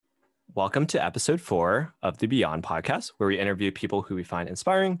Welcome to episode 4 of the Beyond podcast, where we interview people who we find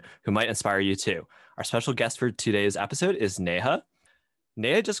inspiring, who might inspire you too. Our special guest for today's episode is Neha.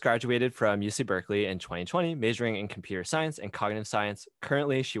 Neha just graduated from UC Berkeley in 2020, majoring in computer science and cognitive science.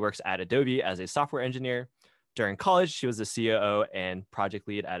 Currently, she works at Adobe as a software engineer. During college, she was the COO and project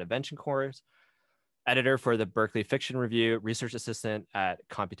lead at Invention Course, editor for the Berkeley Fiction Review, research assistant at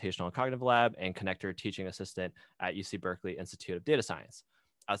Computational and Cognitive Lab, and connector teaching assistant at UC Berkeley Institute of Data Science.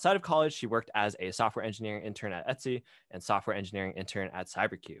 Outside of college, she worked as a software engineering intern at Etsy and software engineering intern at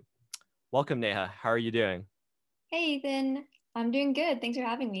Cybercube. Welcome, Neha. How are you doing? Hey, Ethan. I'm doing good. Thanks for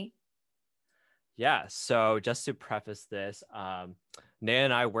having me. Yeah, so just to preface this, Neha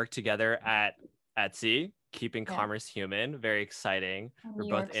and I worked together at Etsy, keeping commerce human. Very exciting. We're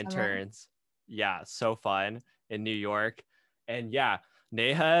both interns. Yeah, so fun in New York. And yeah,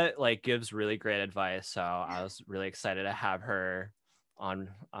 Neha gives really great advice. So I was really excited to have her on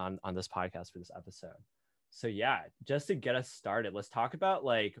this podcast for this episode. So yeah, just to get us started, let's talk about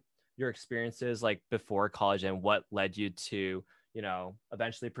your experiences before college and what led you to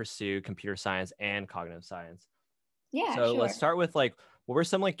eventually pursue computer science and cognitive science. Yeah, so sure. Let's start with what were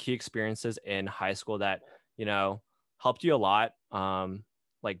some key experiences in high school that helped you a lot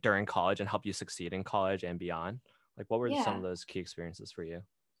during college and helped you succeed in college and beyond. What were some of those key experiences for you?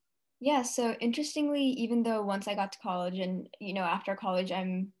 Yeah, so interestingly, even though once I got to college and, after college,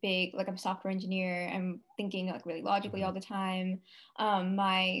 I'm big, I'm a software engineer, I'm thinking really logically all the time.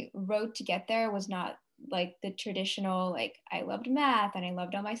 My road to get there was not the traditional, I loved math and I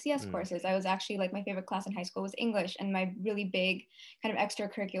loved all my CS courses. I was actually my favorite class in high school was English. And my really big kind of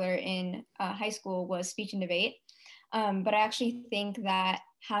extracurricular in high school was speech and debate. But I actually think that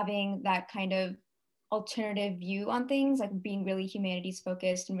having that kind of alternative view on things, being really humanities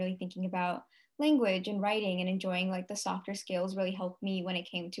focused and really thinking about language and writing and enjoying the softer skills really helped me when it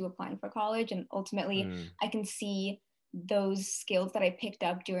came to applying for college. And ultimately I can see those skills that I picked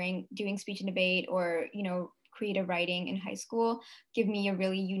up during doing speech and debate or creative writing in high school give me a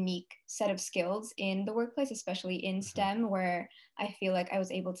really unique set of skills in the workplace, especially in STEM, where I feel I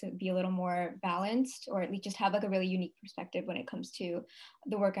was able to be a little more balanced, or at least just have a really unique perspective when it comes to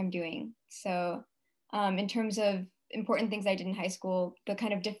the work I'm doing. So in terms of important things I did in high school, the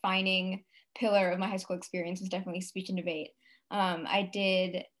kind of defining pillar of my high school experience was definitely speech and debate.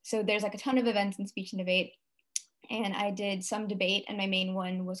 So there's a ton of events in speech and debate, and I did some debate, and my main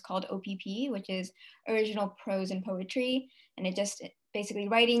one was called OPP, which is original prose and poetry. And it just basically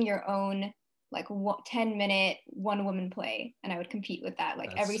writing your own 10-minute one-woman play. And I would compete with that.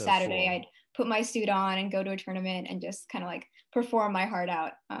 That's every so Saturday, cool. I'd put my suit on and go to a tournament and just kind of perform my heart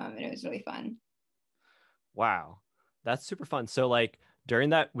out. And it was really fun. Wow, that's super fun. So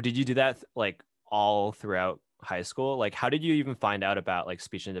during that, did you do that all throughout high school? How did you even find out about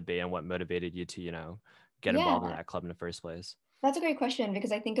speech and debate and what motivated you to get involved in that club in the first place? That's a great question,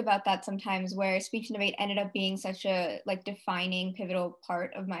 because I think about that sometimes, where speech and debate ended up being such a defining, pivotal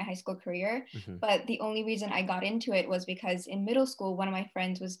part of my high school career. But the only reason I got into it was because in middle school, one of my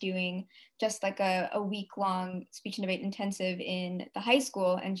friends was doing just a week-long speech and debate intensive in the high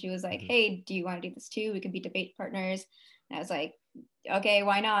school. And she was like, hey, do you want to do this too? We could be debate partners. And I was like, okay,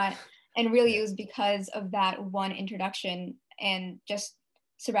 why not? And really it was because of that one introduction and just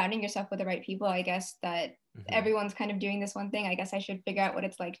surrounding yourself with the right people, I guess, that everyone's kind of doing this one thing. I guess I should figure out what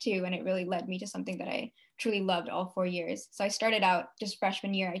it's like too. And it really led me to something that I truly loved all 4 years. So I started out just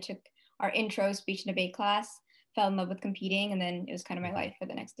freshman year. I took our intro speech and debate class, fell in love with competing, and then it was kind of my life for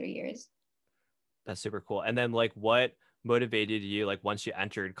the next 3 years. That's super cool. And then what motivated you once you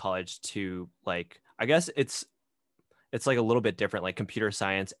entered college to I guess it's a little bit different, computer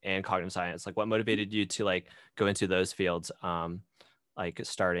science and cognitive science. What motivated you to go into those fields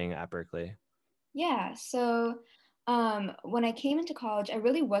starting at Berkeley? Yeah, so when I came into college, I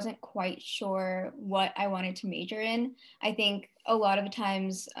really wasn't quite sure what I wanted to major in. I think a lot of the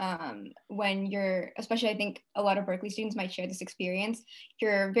times when especially I think a lot of Berkeley students might share this experience,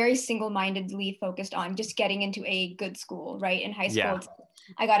 you're very single-mindedly focused on just getting into a good school, right? In high school, it's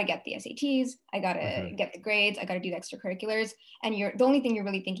I got to get the SATs, I got to get the grades, I got to do the extracurriculars. And the only thing you're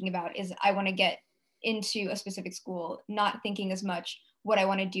really thinking about is I want to get into a specific school, not thinking as much what I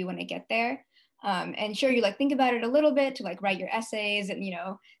want to do when I get there. And sure, you think about it a little bit to write your essays and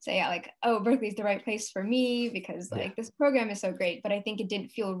say oh, Berkeley's the right place for me because this program is so great. But I think it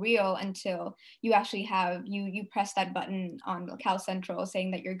didn't feel real until you actually have you press that button on Cal Central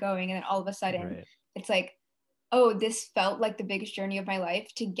saying that you're going, and then all of a sudden it's oh, this felt like the biggest journey of my life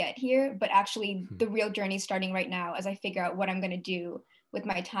to get here, but actually the real journey is starting right now as I figure out what I'm going to do with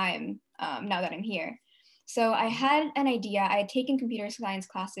my time now that I'm here. So I had an idea. I had taken computer science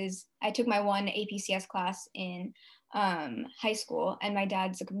classes. I took my one APCS class in high school, and my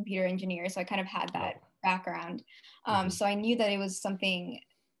dad's a computer engineer, so I kind of had that background. So I knew that it was something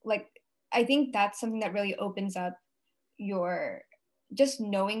like, I think that's something that really opens up your, just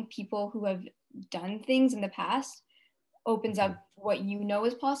knowing people who have done things in the past opens up what you know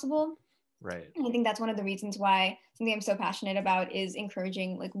is possible. Right. And I think that's one of the reasons why something I'm so passionate about is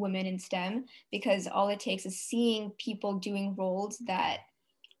encouraging like women in STEM, because all it takes is seeing people doing roles that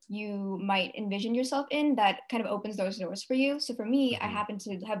you might envision yourself in, that kind of opens those doors for you. So for me, I happen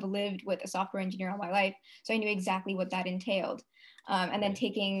to have lived with a software engineer all my life, so I knew exactly what that entailed. And then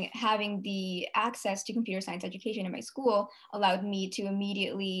having the access to computer science education in my school allowed me to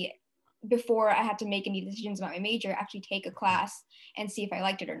immediately, before I had to make any decisions about my major, actually take a class and see if I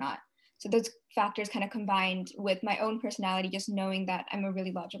liked it or not. So those factors kind of combined with my own personality, just knowing that I'm a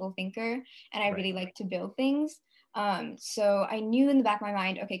really logical thinker and I really like to build things. So I knew in the back of my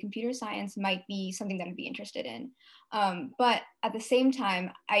mind, okay, computer science might be something that I'd be interested in. But at the same time,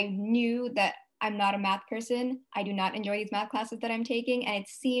 I knew that I'm not a math person. I do not enjoy these math classes that I'm taking. And it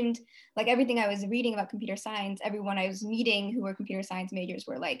seemed like everything I was reading about computer science, everyone I was meeting who were computer science majors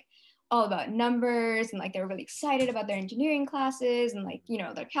were like all about numbers, and like they were really excited about their engineering classes and like, you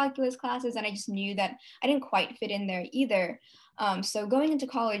know, their calculus classes. And I just knew that I didn't quite fit in there either. So going into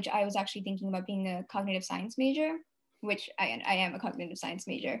college, I was actually thinking about being a cognitive science major, which I am a cognitive science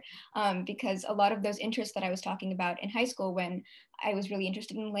major, because a lot of those interests that I was talking about in high school, when I was really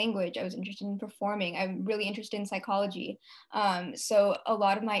interested in language, I was interested in performing, I'm really interested in psychology. So a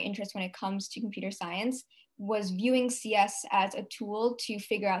lot of my interest when it comes to computer science was viewing CS as a tool to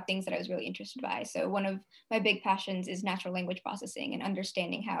figure out things that I was really interested by. So one of my big passions is natural language processing and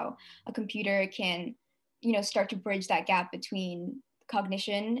understanding how a computer can, you know, start to bridge that gap between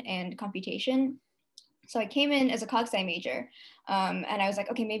cognition and computation. So I came in as a cog sci major, and I was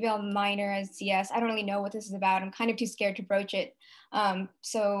like, okay, maybe I'll minor as CS. I don't really know what this is about. I'm kind of too scared to broach it.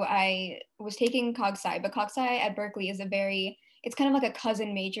 So I was taking cog sci, but cog sci at Berkeley is it's kind of like a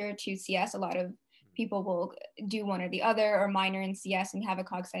cousin major to CS. A lot of people will do one or the other, or minor in CS and have a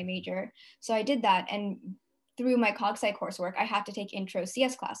cog sci major. So I did that, and through my cog sci coursework, I had to take intro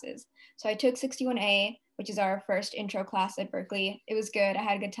CS classes. So I took 61A, which is our first intro class at Berkeley. It was good. I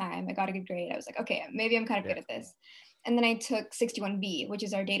had a good time. I got a good grade. I was like, okay, maybe I'm kind of good at this. And then I took 61B, which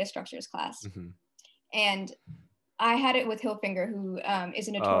is our data structures class. And I had it with Hilfinger, who is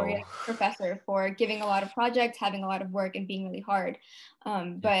a notorious professor for giving a lot of projects, having a lot of work, and being really hard.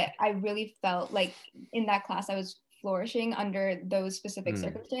 But I really felt like in that class, I was flourishing under those specific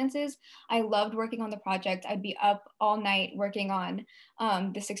circumstances. I loved working on the project. I'd be up all night working on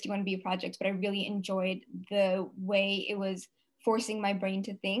the 61B projects, but I really enjoyed the way it was forcing my brain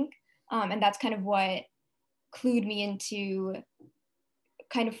to think. And that's kind of what clued me into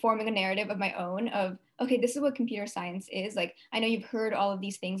kind of forming a narrative of my own of, okay, this is what computer science is. Like, I know you've heard all of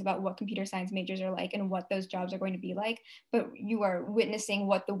these things about what computer science majors are like and what those jobs are going to be like, but you are witnessing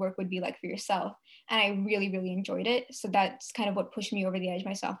what the work would be like for yourself. And I really, really enjoyed it. So that's kind of what pushed me over the edge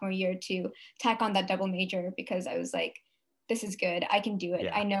my sophomore year to tack on that double major, because I was like, this is good. I can do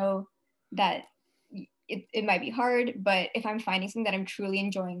it. I know that it might be hard, but if I'm finding something that I'm truly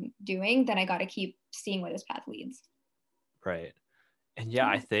enjoying doing, then I got to keep seeing where this path leads. Right. And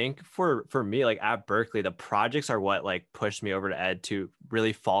I think for me, like at Berkeley, the projects are what like pushed me over to ed to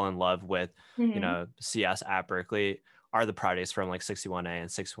really fall in love with, you know, CS at Berkeley are the projects from like 61A and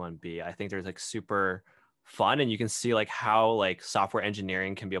 61B. I think there's like super fun, and you can see like how like software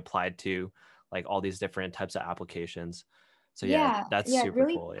engineering can be applied to like all these different types of applications. So that's it super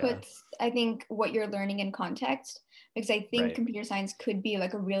really cool. puts, I think, what you're learning in context, because I think computer science could be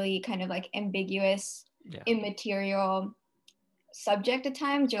like a really kind of like ambiguous, immaterial subject at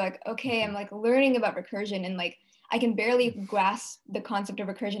times. You're like, okay, I'm like learning about recursion, and like I can barely grasp the concept of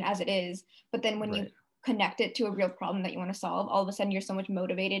recursion as it is, but then when you connect it to a real problem that you want to solve, all of a sudden you're so much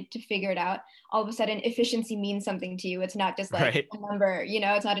motivated to figure it out. All of a sudden efficiency means something to you. It's not just like a number, you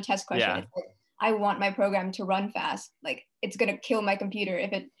know, it's not a test question. It's like, I want my program to run fast. Like, it's gonna kill my computer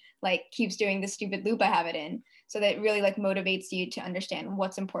if it like keeps doing the stupid loop I have it in. So that really like motivates you to understand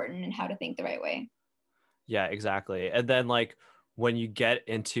what's important and how to think the right way. Yeah, exactly. And then like when you get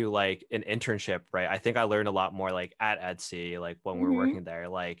into like an internship, right? I think I learned a lot more like at Etsy, like when we're working there,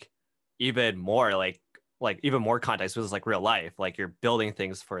 like even more like even more context was like real life, like you're building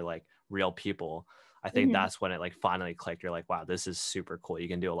things for like real people. I think that's when it like finally clicked. You're like, wow, this is super cool. You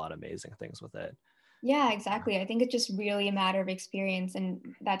can do a lot of amazing things with it. Yeah, exactly. I think it's just really a matter of experience. And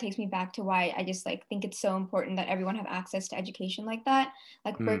that takes me back to why I just like think it's so important that everyone have access to education like that.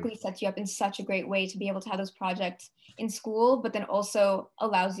 Like Mm, Berkeley sets you up in such a great way to be able to have those projects in school, but then also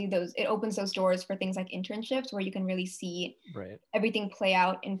allows you it opens those doors for things like internships where you can really see right. everything play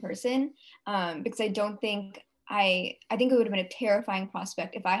out in person. Because I don't think I think it would have been a terrifying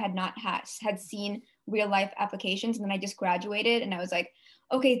prospect if I had not had seen real life applications and then I just graduated and I was like,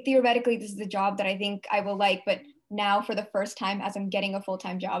 okay, theoretically this is a job that I think I will like, but now for the first time as I'm getting a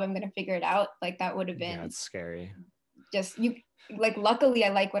full-time job, I'm going to figure it out. Like that would have Yeah, been it's scary. just you like luckily I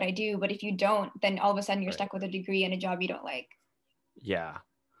like what I do, but if you don't, then all of a sudden you're Right. stuck with a degree and a job you don't like. Yeah,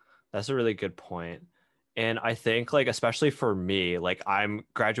 that's a really good point. And I think like especially for me, like I'm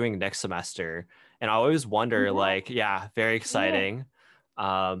graduating next semester and I always wonder like, Congrats. yeah, very Yeah. exciting.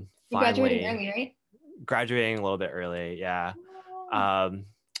 You're graduating Finally early, right? graduating a little bit early, yeah. Um,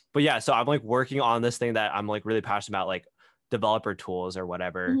 but yeah, so I'm like working on this thing that I'm like really passionate about, like developer tools or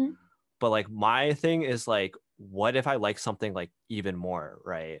whatever. Mm-hmm. But like my thing is like, what if I like something like even more,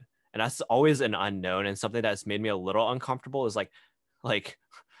 right? And that's always an unknown and something that's made me a little uncomfortable is like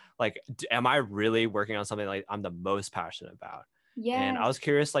am I really working on something like I'm the most passionate about? And I Yes. was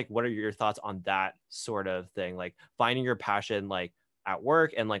curious, like, what are your thoughts on that sort of thing? Like finding your passion like at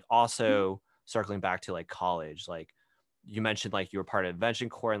work and like also circling back to like college. Like you mentioned like you were part of Invention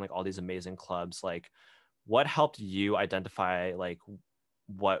Corps and like all these amazing clubs. Like what helped you identify like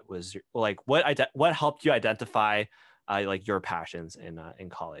what was your, like what helped you identify like your passions in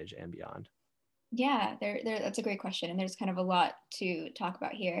college and beyond? Yeah, that's a great question. And there's kind of a lot to talk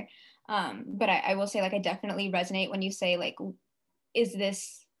about here. But I will say, like, I definitely resonate when you say, like, is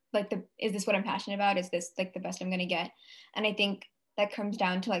this is this what I'm passionate about? Is this like the best I'm gonna get? And I think that comes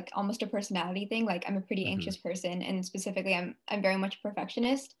down to like almost a personality thing. Like I'm a pretty Mm-hmm. anxious person, and specifically I'm very much a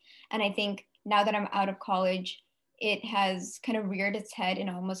perfectionist. And I think now that I'm out of college, it has kind of reared its head in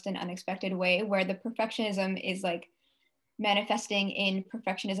almost an unexpected way where the perfectionism is like manifesting in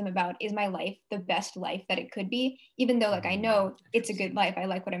perfectionism about is my life the best life that it could be, even though like I know it's a good Interesting. life, I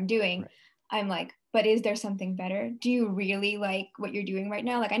like what I'm doing. Right. I'm like, but is there something better? Do you really like what you're doing right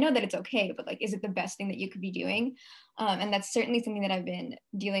now? Like I know that it's okay, but like is it the best thing that you could be doing? And that's certainly something that I've been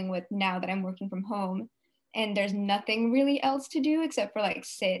dealing with now that I'm working from home and there's nothing really else to do except for like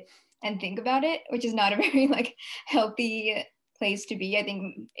sit and think about it, which is not a very like healthy place to be. I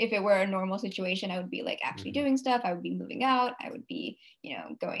think if it were a normal situation, I would be like actually Mm-hmm. doing stuff. I would be moving out. I would be,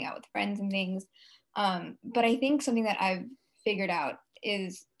 going out with friends and things. But I think something that I've figured out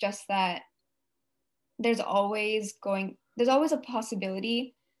is just that there's always a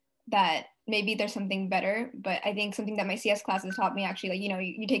possibility that maybe there's something better. But I think something that my CS classes taught me actually, like,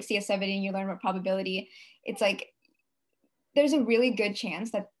 you take CS 7 and you learn about probability. It's like there's a really good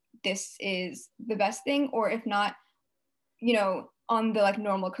chance that this is the best thing, or if not, on the like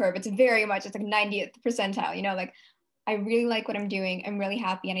normal curve, it's like 90th percentile, like I really like what I'm doing. I'm really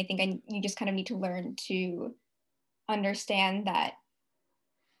happy. And I think you just kind of need to learn to understand that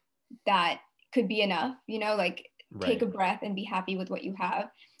that could be enough, like take a Right. breath and be happy with what you have.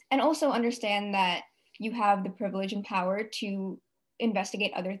 And also understand that you have the privilege and power to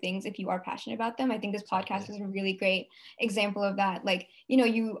investigate other things if you are passionate about them. I think this podcast Exactly. is a really great example of that. Like,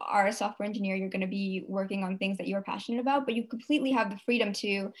 you are a software engineer, you're going to be working on things that you are passionate about, but you completely have the freedom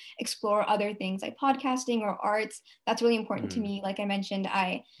to explore other things like podcasting or arts. That's really important to Mm. me. Like I mentioned,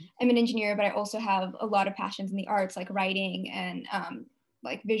 I am an engineer, but I also have a lot of passions in the arts, like writing and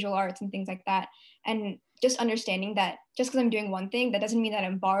like visual arts and things like that. And just understanding that just because I'm doing one thing, that doesn't mean that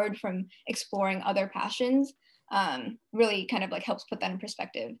I'm barred from exploring other passions. Really kind of like helps put that in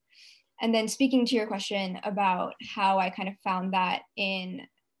perspective. And then speaking to your question about how I kind of found that in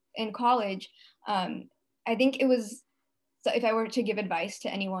college, I think it was, so if I were to give advice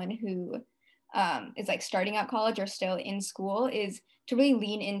to anyone who is like starting out college or still in school, is to really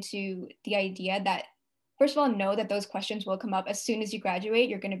lean into the idea that first of all, know that those questions will come up as soon as you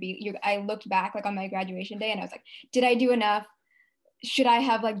graduate. I looked back like on my graduation day and I was like, did I do enough? Should I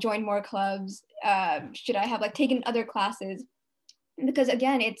have like joined more clubs? Should I have like taken other classes? Because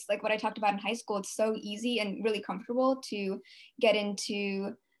again, it's like what I talked about in high school. It's so easy and really comfortable to get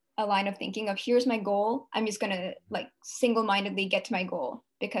into a line of thinking of here's my goal. I'm just gonna like single-mindedly get to my goal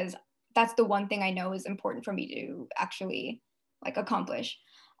because that's the one thing I know is important for me to actually like accomplish.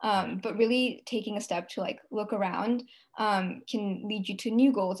 Right. But really taking a step to like look around can lead you to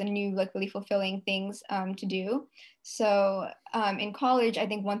new goals and new like really fulfilling things to do. So in college, I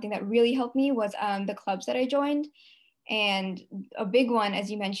think one thing that really helped me was the clubs that I joined. And a big one,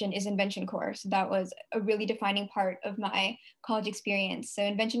 as you mentioned, is Invention Core. So that was a really defining part of my college experience. So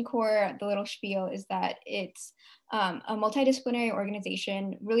Invention Core, the little spiel is that it's a multidisciplinary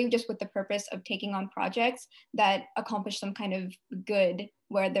organization, really just with the purpose of taking on projects that accomplish some kind of good,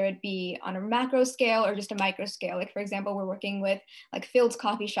 whether it be on a macro scale or just a micro scale. Like, for example, we're working with like Phil's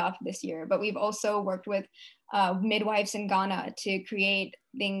Coffee Shop this year, but we've also worked with midwives in Ghana to create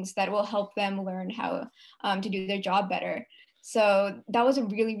things that will help them learn how to do their job better. So that was a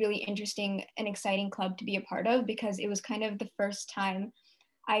really, really interesting and exciting club to be a part of, because it was kind of the first time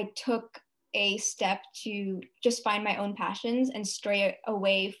I took a step to just find my own passions and stray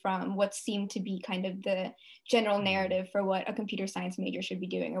away from what seemed to be kind of the general narrative for what a computer science major should be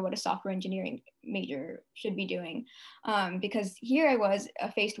doing or what a software engineering major should be doing. Because here I was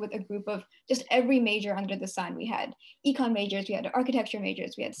faced with a group of just every major under the sun. We had econ majors, we had architecture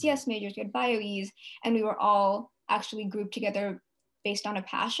majors, we had CS majors, we had bio-Es, and we were all actually grouped together based on a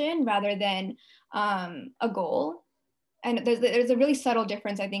passion rather than a goal. And there's a really subtle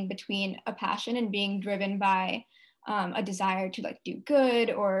difference, I think, between a passion and being driven by a desire to like do good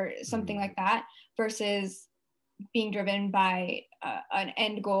or something like that, versus being driven by an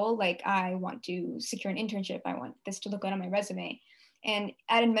end goal. Like, I want to secure an internship, I want this to look good on my resume. And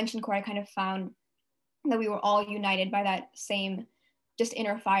at Invention Core, I kind of found that we were all united by that same just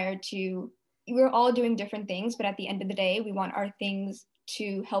inner fire to, we're all doing different things, but at the end of the day, we want our things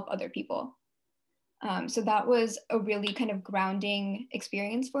to help other people. So that was a really kind of grounding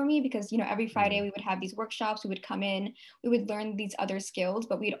experience for me, because, you know, every Friday we would have these workshops, we would come in, we would learn these other skills,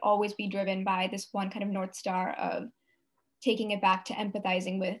 but we'd always be driven by this one kind of North Star of taking it back to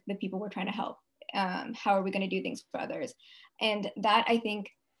empathizing with the people we're trying to help. How are we going to do things for others? And that, I think,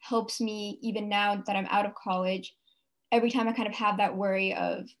 helps me even now that I'm out of college. Every time I kind of have that worry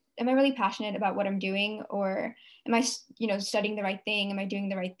of, am I really passionate about what I'm doing? Or am I, you know, studying the right thing? Am I doing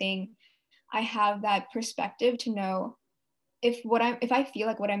the right thing? I have that perspective to know if I feel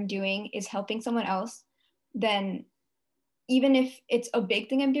like what I'm doing is helping someone else, then even if it's a big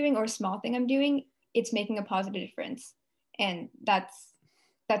thing I'm doing or a small thing I'm doing, it's making a positive difference. And that's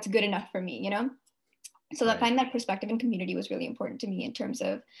good enough for me, you know? So that finding that perspective and community was really important to me in terms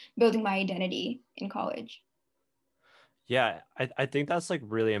of building my identity in college. Yeah, I think that's like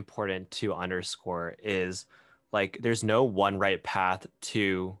really important to underscore, is like there's no one right path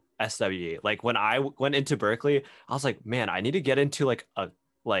to SWE. Like when I went into Berkeley, I was like, man, I need to get into like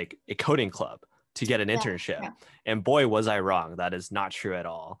a coding club to get an internship. Yeah. And boy, was I wrong. That is not true at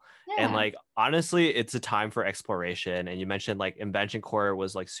all. And Yeah. like honestly, it's a time for exploration. And you mentioned like Invention Core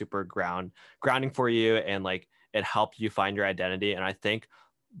was like super grounding for you, and like it helped you find your identity. And I think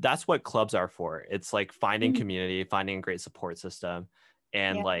that's what clubs are for. It's like finding community, finding a great support system,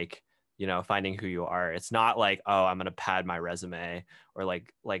 and like, you know, finding who you are. It's not like, oh, I'm gonna pad my resume, or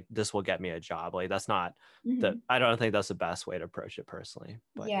like this will get me a job. Like that's not I don't think that's the best way to approach it personally.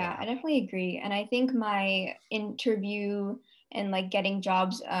 But yeah, I definitely agree. And I think my interview and like getting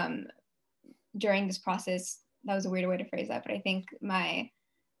jobs during this process, that was a weird way to phrase that, but I think my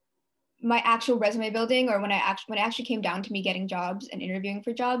actual resume building, or when it actually came down to me getting jobs and interviewing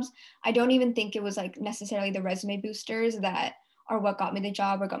for jobs, I don't even think it was like necessarily the resume boosters that are what got me the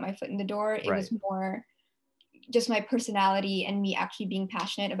job or got my foot in the door. It was more just my personality and me actually being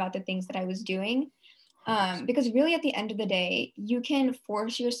passionate about the things that I was doing. Because really at the end of the day, you can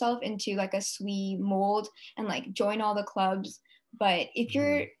force yourself into like a SWE mold and like join all the clubs. But if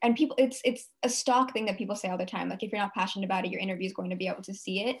you're, and people, it's a stock thing that people say all the time, like if you're not passionate about it, your interview is going to be able to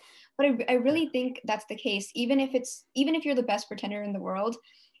see it. But I really think that's the case. Even if you're the best pretender in the world,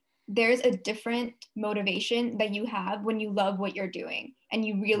 there's a different motivation that you have when you love what you're doing and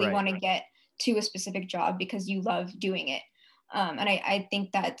you really want to get to a specific job because you love doing it. And I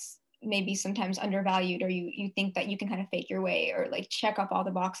think that's maybe sometimes undervalued, or you think that you can kind of fake your way or like check off all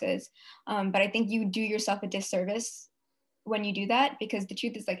the boxes. But I think you do yourself a disservice when you do that, because the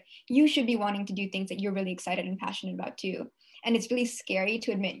truth is like you should be wanting to do things that you're really excited and passionate about too. And it's really scary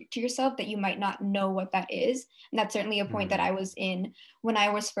to admit to yourself that you might not know what that is. And that's certainly a point that I was in when I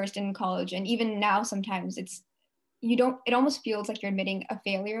was first in college. And even now, sometimes it almost feels like you're admitting a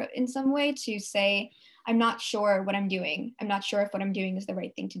failure in some way to say, I'm not sure what I'm doing. I'm not sure if what I'm doing is the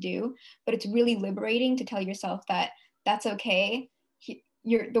right thing to do. But it's really liberating to tell yourself that that's okay.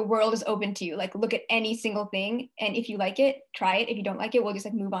 The world is open to you. Like, look at any single thing, and if you like it, try it. If you don't like it, we'll just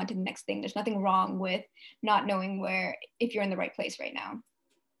like move on to the next thing. There's nothing wrong with not knowing if you're in the right place right now.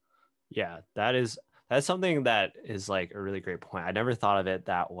 Yeah, that's something that is like a really great point. I never thought of it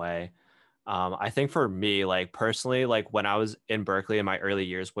that way. I think for me, like personally, like when I was in Berkeley in my early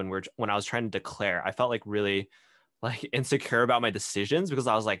years, when I was trying to declare, I felt like really like insecure about my decisions because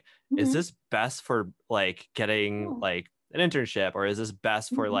I was like, is Mm-hmm. this best for like getting Yeah. like an internship, or is this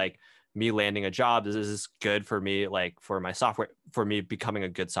best for Mm-hmm. like me landing a job? Is this good for me, like for my software, for me becoming a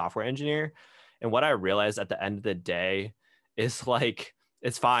good software engineer? And what I realized at the end of the day is like,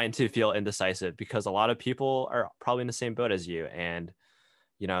 it's fine to feel indecisive because a lot of people are probably in the same boat as you. And,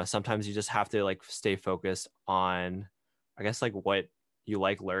 you know, sometimes you just have to like stay focused on, I guess, like what you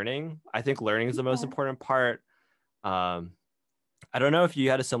like learning. I think learning is the most Yeah. important part. um, I don't know if you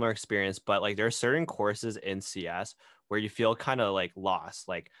had a similar experience, but like there are certain courses in CS where you feel kind of like lost.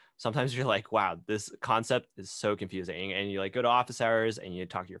 Like sometimes you're like, wow, this concept is so confusing. And you like go to office hours and you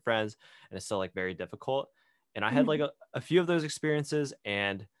talk to your friends and it's still like very difficult. And I had like Mm-hmm. a few of those experiences.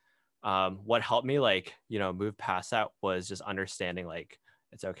 And what helped me like, you know, move past that was just understanding like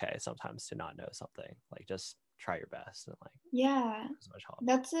it's okay sometimes to not know something. Like just try your best and like Yeah, as much help.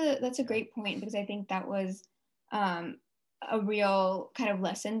 that's a Yeah. great point because I think that was um, a real kind of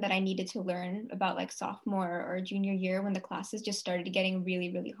lesson that I needed to learn about like sophomore or junior year when the classes just started getting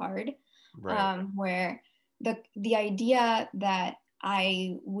really, really hard. Right. Where the idea that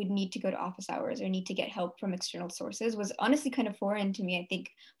I would need to go to office hours or need to get help from external sources was honestly kind of foreign to me. I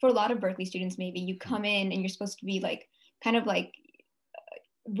think for a lot of Berkeley students, maybe you come in and you're supposed to be like kind of like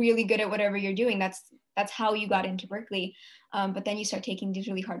really good at whatever you're doing. That's how you got Right. into Berkeley. But then you start taking these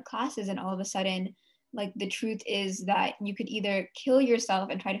really hard classes, and all of a sudden, like the truth is that you could either kill yourself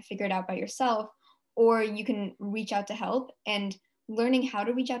and try to figure it out by yourself, or you can reach out to help. And learning how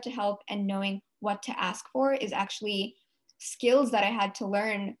to reach out to help and knowing what to ask for is actually skills that I had to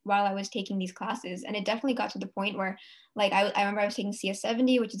learn while I was taking these classes. And it definitely got to the point where, like, I remember I was taking CS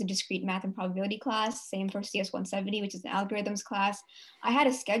 70, which is a discrete math and probability class, same for CS 170, which is an algorithms class. I had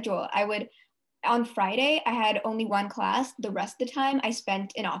a schedule. On Friday, I had only one class. The rest of the time I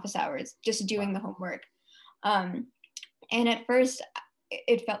spent in office hours just doing Wow. the homework. Um, and at first,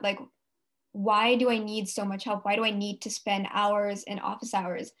 it felt like, why do I need so much help? Why do I need to spend hours in office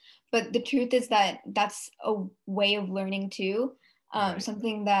hours? But the truth is that that's a way of learning too. Right.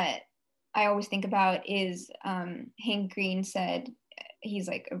 Something that I always think about is Hank Green said, he's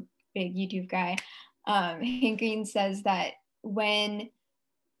like a big YouTube guy. Hank Green says that when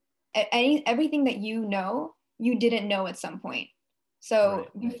everything that you know, you didn't know at some point. So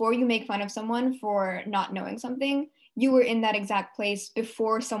Right. before you make fun of someone for not knowing something, you were in that exact place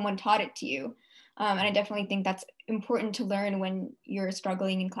before someone taught it to you. And I definitely think that's important to learn when you're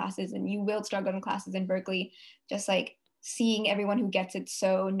struggling in classes, and you will struggle in classes in Berkeley, just like seeing everyone who gets it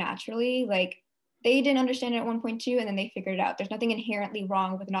so naturally, like they didn't understand it at 1.2 and then they figured it out. There's nothing inherently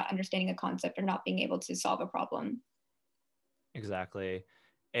wrong with not understanding a concept or not being able to solve a problem. Exactly.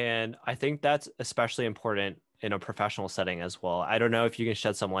 And I think that's especially important in a professional setting as well. I don't know if you can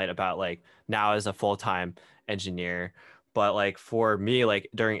shed some light about like now as a full-time engineer, but like for me, like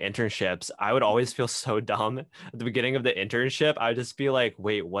during internships, I would always feel so dumb at the beginning of the internship. I would just be like,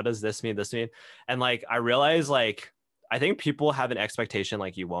 wait, what does this mean? This mean? And like I realize like I think people have an expectation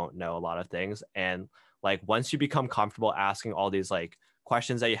like you won't know a lot of things. And like once you become comfortable asking all these like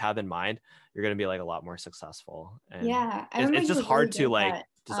questions that you have in mind, you're going to be like a lot more successful. And Yeah, I remember it's you just were really hard good to at like that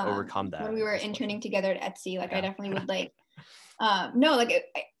just overcome when that we were those interning questions. together at Etsy. Like, I Yeah. definitely would like, no, like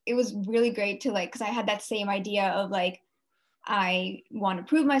it was really great to like, because I had that same idea of like, I want to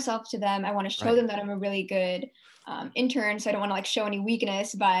prove myself to them. I want to show Right. them that I'm a really good intern. So I don't want to like show any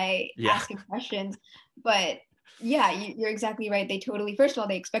weakness by Yeah. asking questions. But yeah, you're exactly right. They totally, first of all,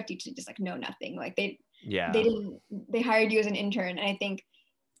 they expect you to just like know nothing. Like they Yeah. didn't, they hired you as an intern. And I think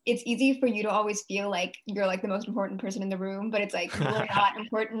it's easy for you to always feel like you're like the most important person in the room, but it's like you are not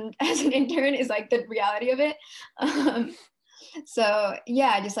important as an intern is like the reality of it. Um, so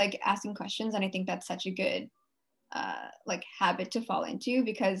yeah, just like asking questions, and I think that's such a good like habit to fall into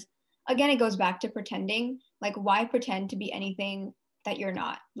because again, it goes back to pretending. Like, why pretend to be anything that you're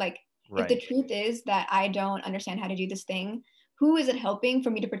not? Like, if the Right. truth is that I don't understand how to do this thing, who is it helping for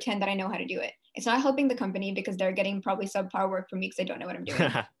me to pretend that I know how to do it? It's not helping the company because they're getting probably subpar work from me because I don't know what I'm doing.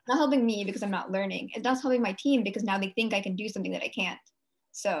 It's not helping me because I'm not learning. It's not helping my team because now they think I can do something that I can't.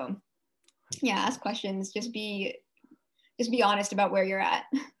 So yeah, ask 100%. questions. Just be honest about where you're at.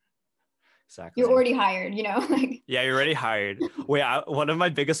 You're Exactly. already hired, you know? Like Yeah, you're already hired. Wait, one of my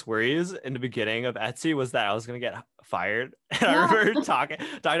biggest worries in the beginning of Etsy was that I was gonna get fired. And I yeah. remember talking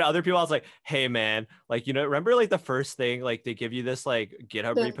to other people. I was like, "Hey, man, like you know, remember like the first thing like they give you this like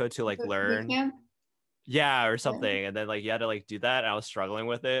GitHub the, repo to like the boot learn, camp. yeah, or Yeah. something, and then like you had to like do that, and I was struggling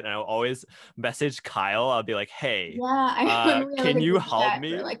with it, and I would always message Kyle. I'll be like, "Hey, Yeah, I remember we had like can a you group help chat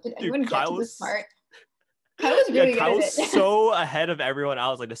where me?" like, did Dude, anyone get to Kyle this was part? Kyle was Yeah, really good Kyle at was it. so ahead of everyone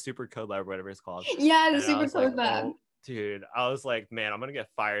else, like the super code lab, whatever it's called. Yeah, the And I super was like, code lab. oh, dude, I was like, man, I'm gonna get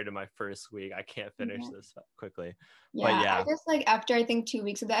fired in my first week. I can't finish Yeah. this quickly. But Yeah, I yeah, just like after I think 2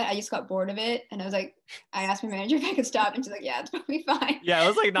 weeks of that, I just got bored of it, and I was like, I asked my manager if I could stop, and she's like, yeah, it's probably fine. yeah, it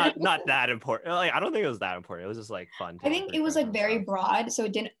was like not that important. Like I don't think it was that important. It was just like fun to I like think it was refresh like very myself. broad, so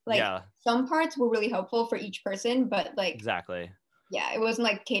it didn't like Yeah, some parts were really helpful for each person, but like exactly. yeah, it wasn't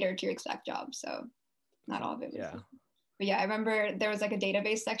like catered to your exact job, so not all of it was. Yeah. But yeah, I remember there was like a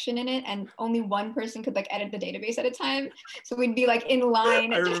database section in it, and only one person could like edit the database at a time. So we'd be like in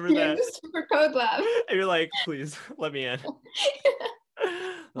line I remember during that. the super code lab. And you're like, please let me in. That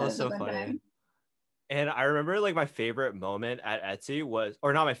That was was a so fun funny. time. And I remember like my favorite moment at Etsy was,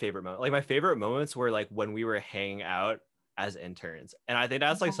 or not my favorite moment, like my favorite moments were like when we were hanging out as interns. And I think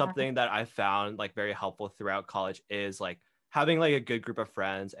that's like Yeah. something that I found like very helpful throughout college is like having like a good group of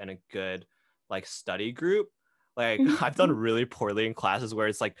friends and a good like study group. Like I've done really poorly in classes where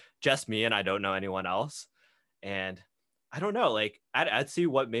it's like just me and I don't know anyone else. And I don't know, like at Etsy,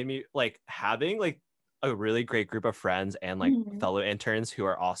 what made me like having like a really great group of friends and like Mhm. fellow interns who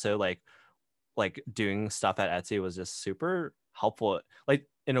are also like doing stuff at Etsy was just super helpful, like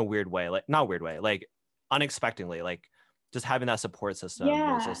in a weird way, like not weird way, like unexpectedly, like just having that support system was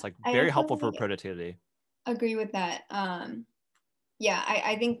Yeah, just like I very helpful for definitely productivity. agree with that. Yeah,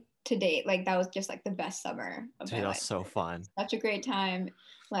 I think to date, like that was just like the best summer of Dude, my that was life. so It was fun. such a great time.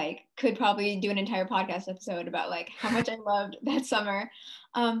 Like, could probably do an entire podcast episode about like how much I loved that summer.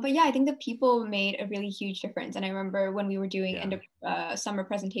 But yeah, I think the people made a really huge difference. And I remember when we were doing end Yeah. of summer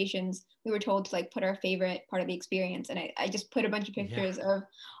presentations, we were told to like put our favorite part of the experience. And I just put a bunch of Yeah. pictures of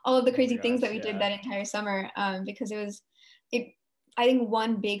all of the Oh my crazy things that gosh. we did Yeah. that entire summer because it I think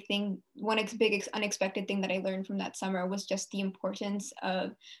one big thing, unexpected thing that I learned from that summer was just the importance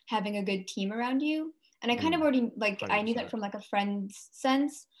of having a good team around you. And I kind of already like I knew that 100%. from like a friend's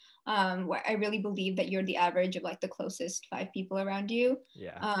sense, where I really believe that you're the average of like the closest 5 people around you.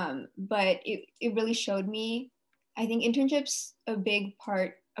 Yeah. But it really showed me. I think internships a big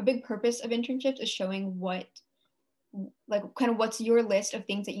purpose of internships is showing what like kind of what's your list of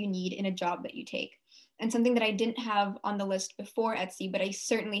things that you need in a job that you take. And something that I didn't have on the list before Etsy, but I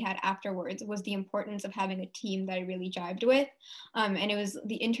certainly had afterwards, was the importance of having a team that I really jived with. And it was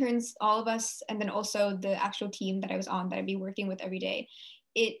the interns, all of us, and then also the actual team that I was on that I'd be working with every day.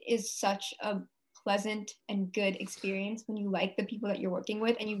 It is such a pleasant and good experience when you like the people that you're working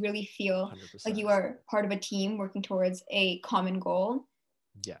with and you really feel like 100%. you are part of a team working towards a common goal.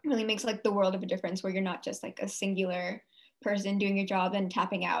 Yeah. It really makes like the world of a difference where you're not just like a singular person doing your job and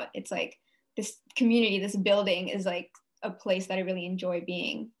tapping out. It's like this community, this building is like a place that I really enjoy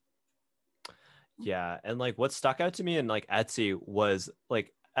being. Yeah. And like what stuck out to me in like Etsy was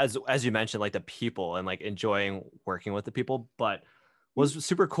like as you mentioned, like the people and like enjoying working with the people. But what was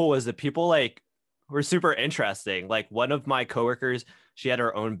super cool was that people like were super interesting. Like one of my coworkers, she had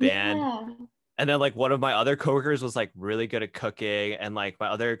her own band. Yeah. And then like one of my other coworkers was like really good at cooking. And like my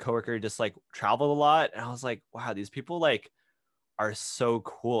other coworker just like traveled a lot. And I was like, wow, these people like are so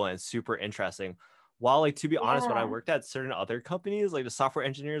cool and super interesting. While like to be honest, when I Yeah. worked at certain other companies, like the software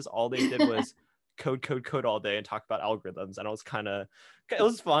engineers, all they did was code all day and talk about algorithms. And it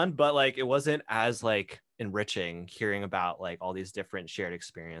was fun, but like it wasn't as like enriching hearing about like all these different shared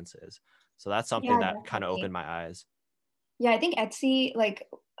experiences. So that's something Yeah, that kind of definitely. opened my eyes. Yeah, I think Etsy, like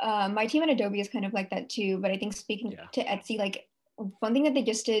my team at Adobe is kind of like that too. But I think speaking Yeah. to Etsy, like one thing that they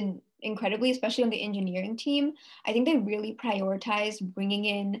just did incredibly, especially on the engineering team, I think they really prioritized bringing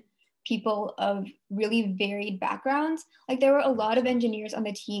in people of really varied backgrounds. Like there were a lot of 100%. engineers on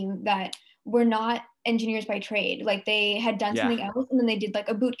the team that were not engineers by trade. Like they had done Yeah. something else and then they did like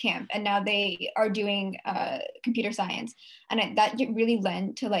a boot camp and now they are doing computer science. And that really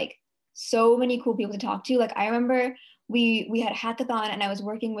lent to like so many cool people to talk to. Like I remember we had a hackathon and I was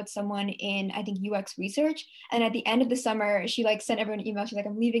working with someone in I think UX research. And at the end of the summer, she like sent everyone an email. She's like,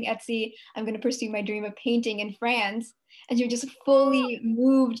 I'm leaving Etsy. I'm gonna pursue my dream of painting in France. And she just fully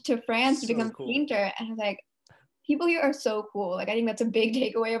moved to France to become So a cool. painter. And I was like, people here are so cool. Like I think that's a big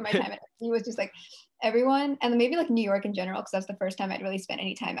takeaway of my time at Etsy was just like everyone, and maybe like New York in general, because that's the first time I'd really spent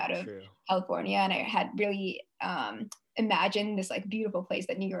any time out of True. California, and I had really imagined this like beautiful place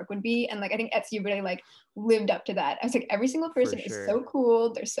that New York would be, and like I think Etsy really like lived up to that. I was like, every single For person is sure. so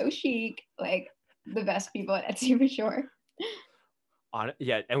cool, they're so chic, like the best people at Etsy for sure.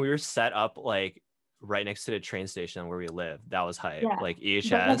 Yeah, and we were set up like right next to the train station where we live. That was hype. Yeah, Like right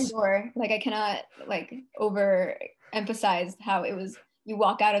by the EHS. door. Like I cannot like over emphasize how it was. You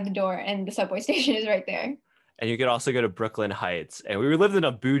walk out of the door and the subway station is right there. And you could also go to Brooklyn Heights. And we lived in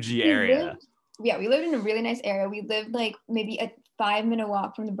a bougie We lived area. yeah, we lived in a really nice area. We lived like maybe a 5-minute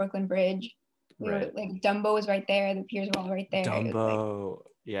walk from the Brooklyn Bridge. We were Right. like, Dumbo was right there. The piers were all right there. It was like Dumbo.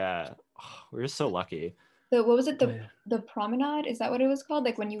 Yeah. Oh, we were so lucky. the what was it? But The promenade? Is that what it was called?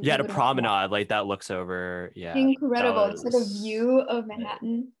 Like when yeah, we the would walk. promenade, like that looks over. Yeah. That Incredible. It's like a was view of right.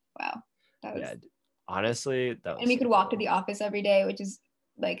 Manhattan. Wow. That was Yeah. Honestly, that and was we so could walk to cool. the office every day, which is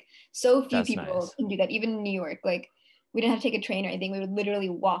like so few That's people nice. can do that, even in New York. Like we didn't have to take a train or anything. We would literally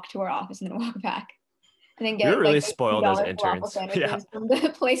walk to our office and then walk back and then We were get really like the spoiled as $2 falafel interns. Yeah. sandwiches from the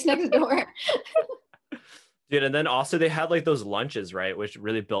place next door. Dude, and then also they had like those lunches, right? Which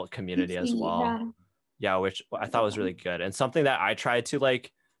really built community as well. Yeah. Yeah, which I thought was really good. And something that I tried to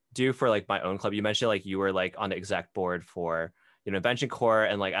like do for like my own club. You mentioned like you were like on the exec board for, Invention Corps,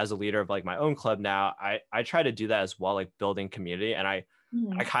 and like as a leader of like my own club now, I try to do that as well, like building community. And I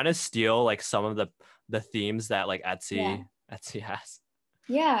Mhm. kind of steal like some of the themes that like Yeah. Etsy has.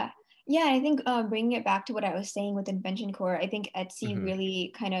 Yeah. Yeah, I think bringing it back to what I was saying with Invention Core, I think Etsy Hmm.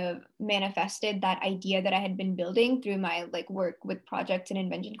 really kind of manifested that idea that I had been building through my like work with projects in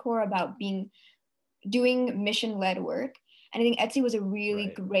Invention Core about doing mission-led work. And I think Etsy was a really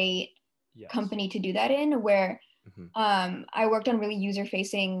Right. great Yes. company to do that in, where Hmm. I worked on really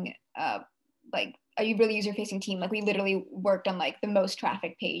user-facing, like a really user-facing team. Like we literally worked on like the most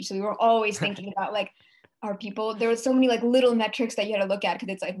traffic page. So we were always thinking about like our people. There were so many like little metrics that you had to look at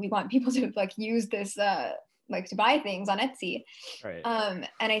because it's like we want people to like use this like to buy things on Etsy. Right. And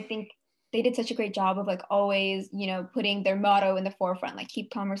I think they did such a great job of like always, putting their motto in the forefront, like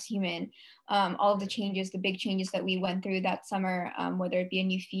keep commerce human. All of the Right. changes, the big changes that we went through that summer, whether it be a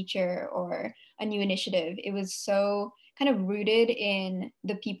new feature or a new initiative, it was so kind of rooted in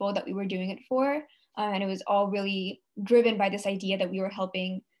the people that we were doing it for. And it was all really driven by this idea that we were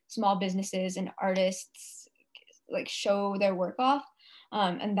helping small businesses and artists like show their work off.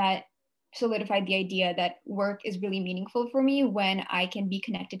 And that solidified the idea that work is really meaningful for me when I can be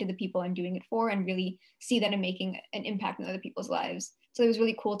connected to the people I'm doing it for and really see that I'm making an impact in other people's lives. So it was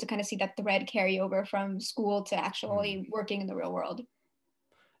really cool to kind of see that thread carry over from school to Hmm. actually working in the real world.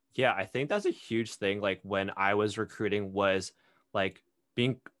 Yeah, I think that's a huge thing. Like when I was recruiting was like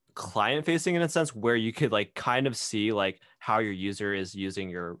being client facing in a sense where you could like kind of see like how your user is using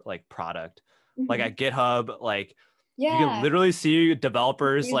your like product. Like Mm-hmm. at GitHub, like you can Yeah, literally see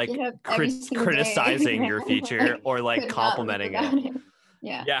developers use like GitHub every single day. criticizing Man. your feature Like or like could not live complimenting it. without it.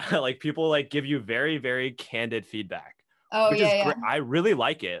 Yeah. Yeah, like people like give you very, very candid feedback, Oh which yeah, is yeah, great. I really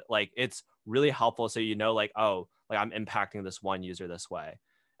like it. Like it's really helpful. So like, oh, like I'm impacting this one user this way.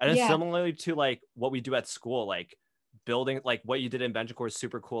 And it's yeah. similarly to like what we do at school, like building like what you did in Benjamin is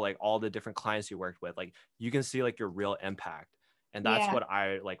super cool. Like all the different clients you worked with, like you can see like your real impact. And that's Yeah. what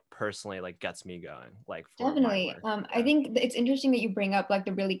I like personally like gets me going, like for my Definitely. work. I Yeah. think it's interesting that you bring up like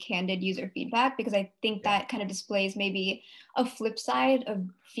the really candid user feedback because I think Yeah. that kind of displays maybe a flip side of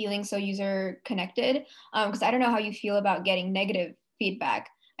feeling so user connected. Because I don't know how you feel about getting negative feedback.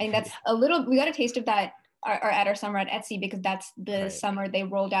 I think that's Yeah. we got a taste of that at our summer at Etsy because that's the Right. summer they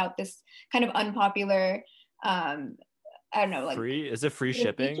rolled out this kind of unpopular, I don't know, like Free, is it free the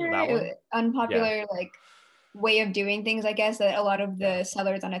shipping? feature, That one? Yeah. unpopular like way of doing things, I guess, that a lot of Yeah. the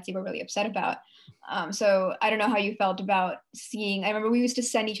sellers on Etsy were really upset about. So I don't know how you felt about seeing. I remember we used to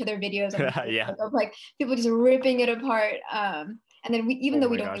send each other videos on Yeah. Facebook of like people just ripping it apart. And then even Oh though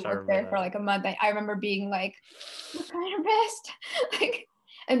my we'd gosh, only I worked remember there for that. like a month, I remember being like, "We're trying our best," like,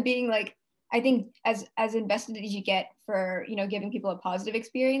 and being like, I think as invested as you get for giving people a positive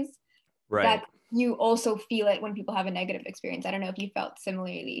experience, Right. that you also feel it when people have a negative experience. I don't know if you felt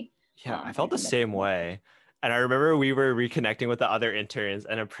similarly. Yeah, I When felt it the came to same way. And I remember we were reconnecting with the other interns,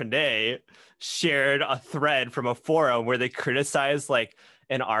 and a Pranay shared a thread from a forum where they criticized like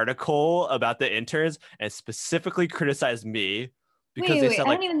an article about the interns and specifically criticized me because Wait, they wait, said I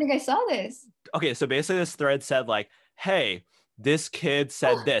don't like, even think I saw this. okay, so basically this thread said like, hey, this kid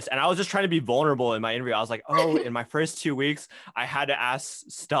said this. And I was just trying to be vulnerable in my interview. I was like, oh, in my first 2 weeks, I had to ask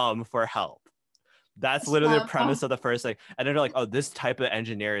Stum for help. That's literally the Oh, premise of the first thing. And then they're like, oh, this type of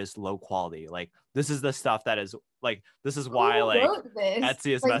engineer is low quality. Like, this is the stuff that is like, this is why who like wrote this?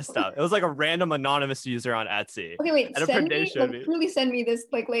 Etsy is Like, messed up. It was like a random anonymous user on Etsy. okay, wait, And a send Pranay me, like, showed me. truly send me this,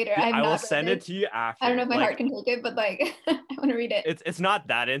 like, later. Yeah, I have I will not read send it this. to you I don't know after. if my heart Like, can take it, but, like, I want to read it. it's not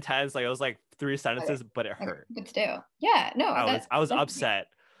that intense. Like, it was like 3 sentences, Okay, but it okay, hurt. but still. Yeah, no, that I was definitely. upset.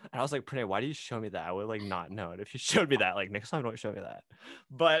 And I was like, Pranay, why do you show me that? I would like not know it if you showed me that. Like next time, don't show me that.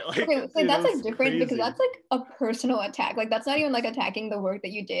 But like, Okay, so dude, it that's, like, was different because crazy. that's, like, a personal attack. Like, that's not even, like, attacking the work that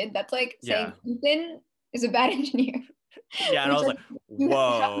you did. That's, like, Yeah. saying Ethan is a bad engineer, Yeah. And I which, was like, like, you,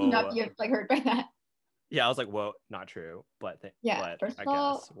 how can you not whoa. be, like, hurt by that? Yeah, I was like, whoa, not true. Yeah, But first I of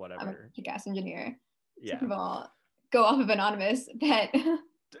all, guess I'm a whatever. kick-ass engineer. Yeah. Second of all, go off of anonymous, but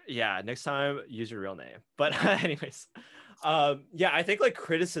Yeah, next time use your real name. But anyways, yeah, I think like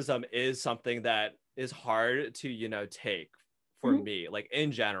criticism is something that is hard to, take for Mhm. me, like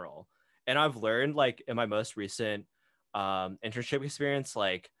in general. And I've learned like in my most recent internship experience,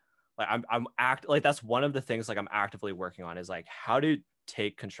 like I'm act like that's one of the things like I'm actively working on is like how to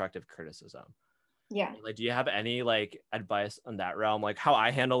take constructive criticism. Yeah. Like, do you have any like advice on that realm? Like how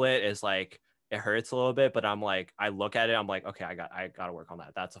I handle it is like it hurts a little bit, but I'm like I look at it, I'm like, okay, I gotta work on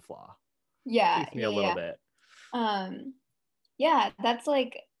that. That's a flaw. Yeah, Takes me yeah, a little yeah. bit. Um, yeah, that's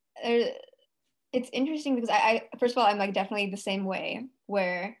like uh, it's interesting because I first of all, I'm like definitely the same way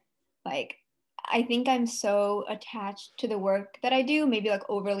where like I think I'm so attached to the work that I do, maybe like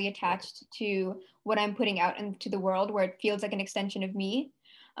overly Right. attached to what I'm putting out into the world where it feels like an extension of me.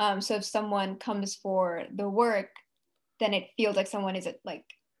 So if someone comes for the work, then it feels like someone is like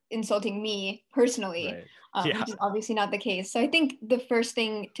insulting me personally, Right. Yeah. which is obviously not the case. So I think the first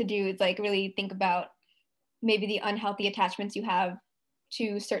thing to do is like really think about maybe the unhealthy attachments you have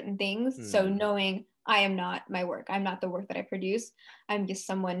to certain things. So Hmm. knowing I am not my work, I'm not the work that I produce. I'm just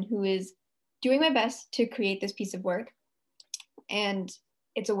someone who is doing my best to create this piece of work, and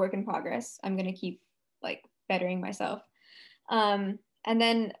it's a work in progress. I'm going to keep like bettering myself. And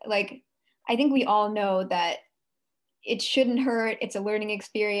then like I think we all know that it shouldn't hurt. It's a learning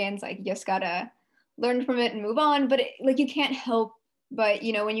experience. Like you just gotta learn from it and move on. But like you can't help but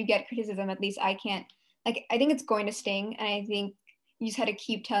when you get criticism, at least I can't. Like I think it's going to sting, and I think you just had to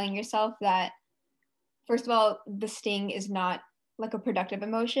keep telling yourself that first of all, the sting is not like a productive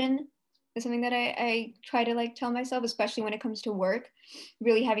emotion. Is something that I try to like tell myself, especially when it comes to work.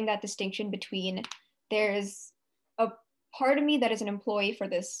 Really having that distinction between there's a part of me that is an employee for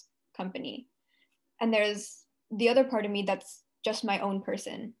this company, and there's the other part of me that's just my own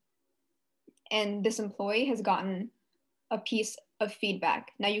person. And this employee has gotten a piece of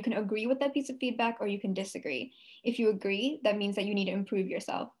feedback. Now you can agree with that piece of feedback or you can disagree. If you agree, that means that you need to improve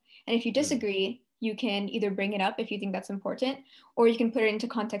yourself. And if you Hmm. disagree, you can either bring it up if you think that's important, or you can put it into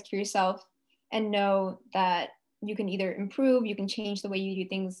context for yourself and know that you can either improve, you can change the way you do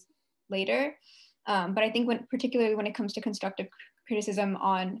things later. But I think particularly when it comes to constructive criticism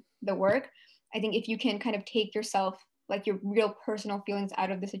on the work, I think if you can kind of take yourself, like your real personal feelings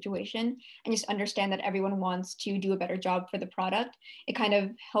out of the situation and just understand that everyone wants to do a better job for the product, it kind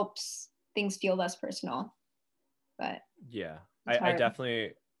of helps things feel less personal. But Yeah. it's I hard.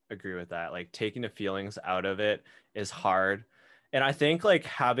 definitely agree with that. Like taking the feelings out of it is hard. And I think like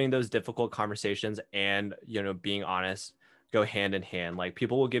having those difficult conversations and, being honest go hand in hand. Like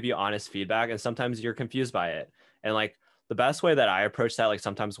people will give you honest feedback and sometimes you're confused by it. And like the best way that I approach that, like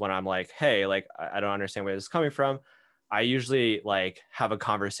sometimes when I'm like, hey, like I don't understand where this is coming from, I usually like have a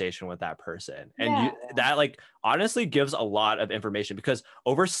conversation with that person. And Yeah. that like honestly gives a lot of information because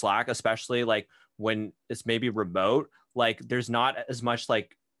over Slack, especially like when it's maybe remote, like there's not as much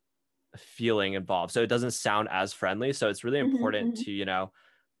like feeling involved. So it doesn't sound as friendly. So it's really important Mm-hmm. to,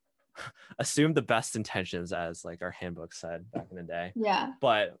 assume the best intentions, as like our handbook said back in the day. Yeah.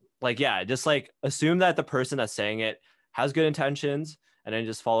 But like, yeah, just like assume that the person that's saying it has good intentions and then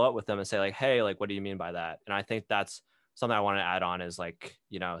just follow up with them and say, like, hey, like, what do you mean by that? And I think that's something I want to add on is like,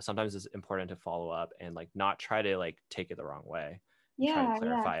 sometimes it's important to follow up and like not try to like take it the wrong way and try to Yeah, yeah.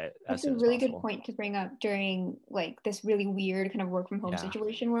 clarify it as That's a soon as really good possible. point to bring up during like this really weird kind of work from home Yeah.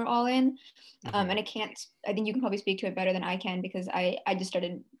 situation we're all in. Hmm. And I think you can probably speak to it better than I can because I just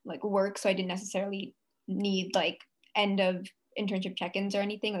started like work, so I didn't necessarily need like end of internship check-ins or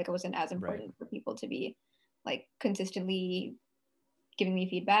anything. Like it wasn't as Right. important for people to be like consistently giving me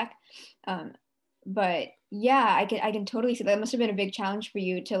feedback. Um, but yeah, I can totally see that must have been a big challenge for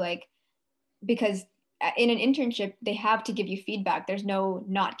you to like because in an internship they have to give you feedback. There's no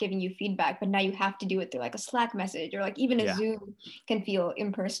not giving you feedback, but now you have to do it through like a Slack message or like even a Yeah. Zoom can feel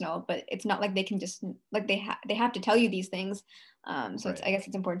impersonal, but it's not like they can just like they have to tell you these things. So it's Right. I guess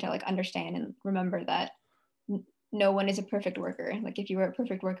it's important to like understand and remember that no one is a perfect worker. Like if you were a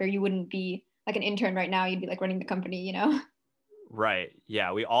perfect worker, you wouldn't be like an intern right now. You'd be like running the company. Right.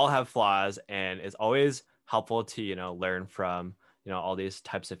 Yeah. We all have flaws, and it's always helpful to, learn from, all these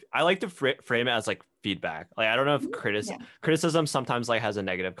types of. I like to frame it as like feedback. Like, I don't know if Yeah. criticism sometimes like has a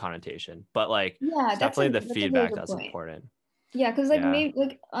negative connotation, but like Yeah, it's definitely the that's a really feedback good that's point. important. Yeah, because like Yeah. maybe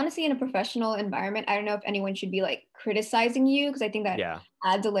like honestly in a professional environment, I don't know if anyone should be like criticizing you because I think that Yeah.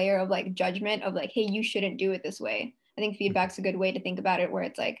 adds a layer of like judgment of like, hey, you shouldn't do it this way. I think Mhm. feedback's a good way to think about it where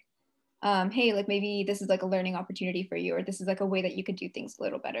it's like, hey, like maybe this is like a learning opportunity for you, or this is like a way that you could do things a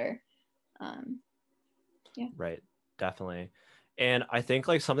little better. Um, Yeah. Right. Definitely. And I think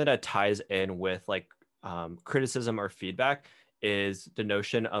like something that ties in with like criticism or feedback is the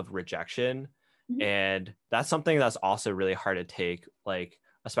notion of rejection. Mhm. And that's something that's also really hard to take, like,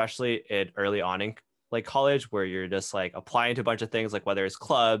 especially in early on in like college, where you're just like applying to a bunch of things, like whether it's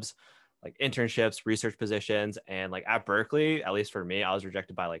clubs, like internships, research positions. And like at Berkeley, at least for me, I was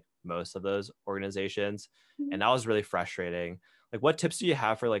rejected by like most of those organizations. Mhm. And that was really frustrating. Like, what tips do you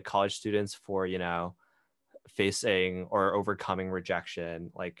have for like college students for, facing or overcoming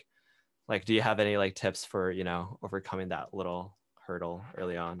rejection? Like, do you have any like tips for, overcoming that little hurdle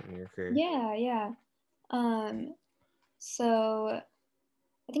early on in your career? Yeah, yeah. Um, so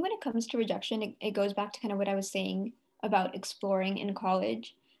I think when it comes to rejection, it goes back to kind of what I was saying about exploring in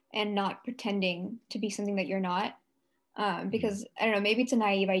college and not pretending to be something that you're not. Mhm. Because I don't know, maybe it's a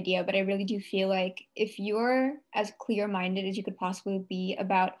naive idea, but I really do feel like if you're as clear minded as you could possibly be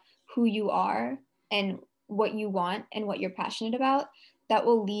about who you are and what you want and what you're passionate about, that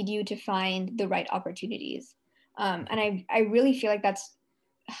will lead you to find the right opportunities. And I really feel like that's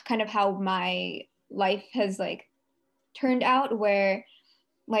kind of how my life has like turned out, where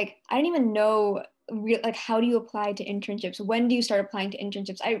like I didn't even know like how do you apply to internships, when do you start applying to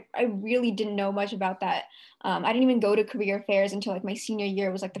internships. I really didn't know much about that. I didn't even go to career fairs until like my senior year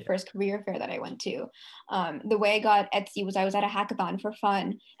was like the Yeah. first career fair that I went to. The way I got Etsy was I was at a hackathon for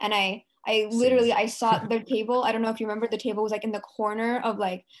fun, and I Same. literally I saw their table. I don't know if you remember, the table was like in the corner of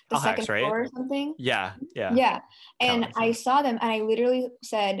like the second Hacks, right? floor or something. Yeah. Yeah. Yeah. And Cal's, I yeah. saw them and I literally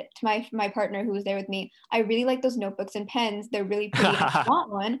said to my partner who was there with me, I really like those notebooks and pens. They're really pretty and I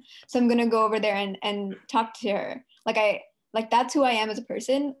want one. So I'm gonna go over there and talk to her. Like that's who I am as a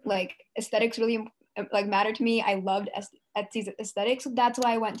person. Like aesthetics really like matter to me. I loved Etsy's aesthetics. So that's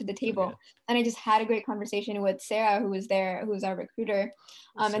why I went to the So good. table. And I just had a great conversation with Sarah, who was there, who was our recruiter.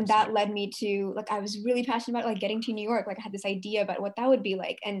 That's so And sweet. that led me to like I was really passionate about like getting to New York. Like I had this idea about what that would be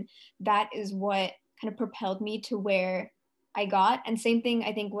like. And that is what kind of propelled me to where I got. And same thing,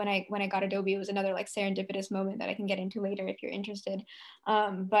 I think when I got Adobe, it was another like serendipitous moment that I can get into later if you're interested.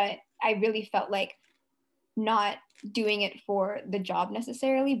 But I really felt like not doing it for the job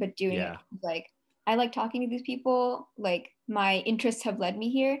necessarily, but doing it Yeah. like I like talking to these people. Like my interests have led me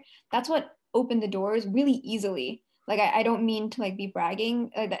here. That's what opened the doors really easily. Like I don't mean to like be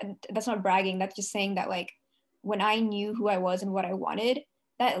bragging. That's not bragging. That's just saying that like when I knew who I was and what I wanted,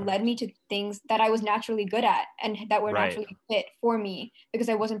 that led me to things that I was naturally good at and that were Right. naturally fit for me because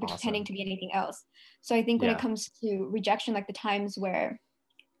I wasn't pretending Awesome. to be anything else. So I think when it Yeah. comes to rejection, like the times where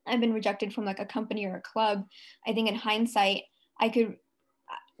I've been rejected from like a company or a club, I think in hindsight, I could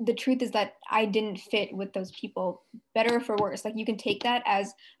the truth is that I didn't fit with those people, better or for worse. Like you can take that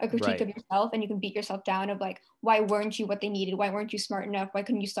as a critique of Right. yourself and you can beat yourself down of like, why weren't you what they needed? Why weren't you smart enough? Why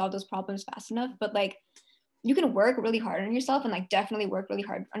couldn't you solve those problems fast enough? But like you can work really hard on yourself and like definitely work really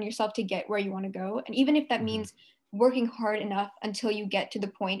hard on yourself to get where you want to go. And even if that Mhm. means working hard enough until you get to the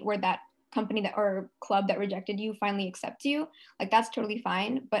point where that company that or club that rejected you finally accepts you, like that's totally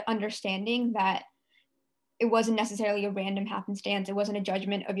fine. But understanding that it wasn't necessarily a random happenstance, it wasn't a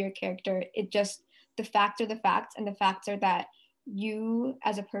judgment of your character. It just the facts are the facts, and the facts are that you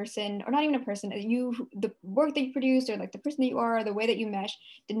as a person, or not even a person, you the work that you produce or like the person that you are, or the way that you mesh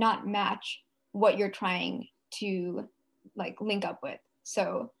did not match what you're trying to like link up with.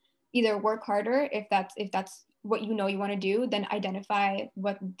 So either work harder if that's what you know you want to do, then identify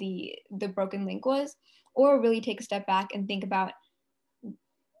what the broken link was, or really take a step back and think about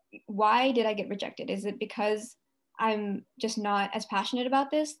why did I get rejected? Is it because I'm just not as passionate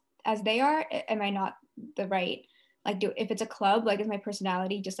about this as they are? Am I not the right, like, if it's a club, like, is my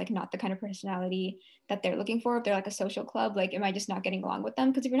personality just like not the kind of personality that they're looking for? If they're like a social club, like, am I just not getting along with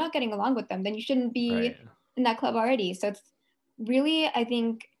them? Because if you're not getting along with them, then you shouldn't Right. be in that club already. So it's really, I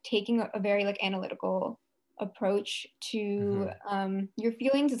think, taking a very like analytical approach to Mhm. your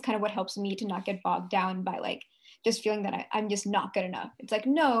feelings is kind of what helps me to not get bogged down by like just feeling that I'm just not good enough. It's like,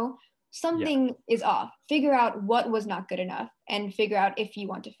 no, Yeah. something is off. Figure out what was not good enough and figure out if you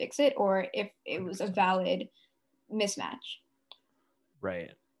want to fix it or if it was a 100%. valid mismatch.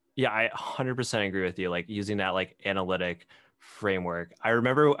 Right. Yeah, I 100% agree with you. Like using that like analytic framework. I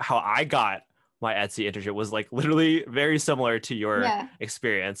remember how I got my Etsy internship was like literally very similar to your Yeah.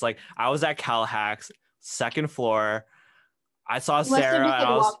 experience. Like I was at Cal Hacks, second floor. I saw We must have Sarah just and like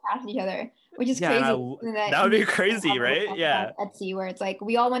I was, walked past each other, which is yeah, and crazy that that would me be and you crazy, have a right? Yeah. podcast at Etsy where it's like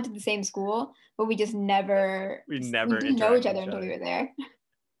we all went to the same school, but we just never We we never didn't know each interacted with other each until we other. were there.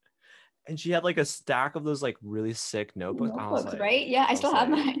 And she had like a stack of those like really sick notebooks. I was Notebooks, like, right? Yeah, I still have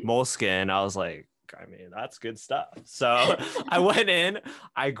mine. Moleskin. I was like, I mean, that's good stuff. So I went in,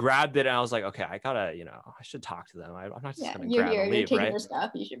 I grabbed it, and I was like, okay, I gotta, I should talk to them. I'm not just gonna you're grab here, and you're leave, taking right? your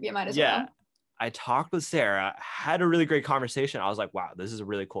stuff, you should be, might as Yeah. well. I talked with Sarah, had a really great conversation. I was like, wow, this is a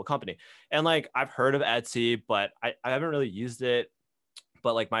really cool company. And like, I've heard of Etsy, but I haven't really used it.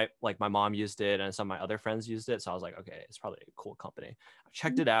 But like my mom used it and some of my other friends used it. So I was like, okay, it's probably a cool company. I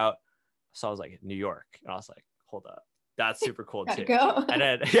checked it out. So I was like, New York. And I was like, hold up. That's super cool Gotta too. go. And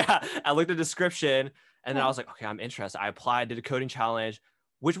then I looked at the description and then I was like, okay, I'm interested. I applied, did a coding challenge,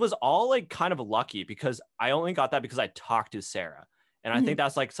 which was all like kind of lucky because I only got that because I talked to Sarah. And I think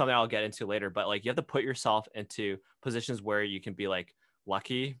that's like something I'll get into later, but like you have to put yourself into positions where you can be like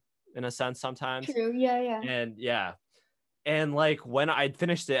lucky in a sense sometimes. True. Yeah. And and like when I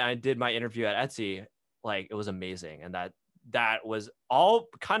finished it, I did my interview at Etsy, like it was amazing. And that was all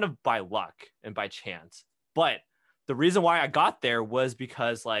kind of by luck and by chance. But the reason why I got there was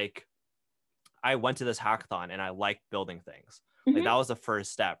because like I went to this hackathon and I liked building things. Like that was the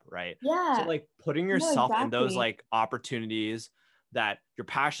first step, right? Yeah. So like putting yourself in those like opportunities that you're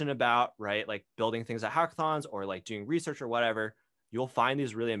passionate about, right? Like building things at hackathons or like doing research or whatever, you'll find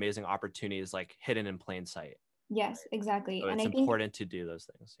these really amazing opportunities like hidden in plain sight. Yes, exactly. So and it's I think important to do those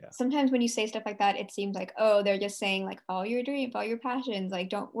things. Yeah. sometimes when you say stuff like that, it seems like, oh, they're just saying like, follow your dream, follow your passions, like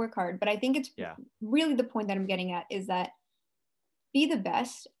don't work hard. But I think it's really the point that I'm getting at is that be the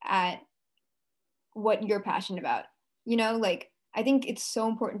best at what you're passionate about. Like I think it's so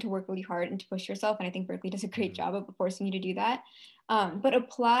important to work really hard and to push yourself. And I think Berkeley does a great job of forcing you to do that. But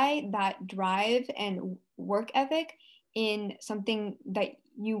apply that drive and work ethic in something that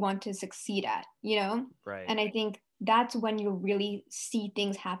you want to succeed at, Right. And I think that's when you'll really see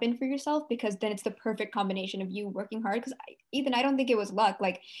things happen for yourself, because then it's the perfect combination of you working hard. Because Ethan, I don't think it was luck.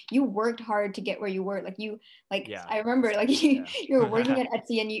 Like you worked hard to get where you were. I remember like you were working at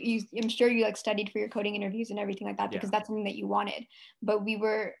Etsy and you I'm sure you like studied for your coding interviews and everything like that because that's something that you wanted. But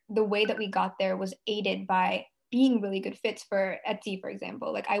the way that we got there was aided by being really good fits for Etsy, for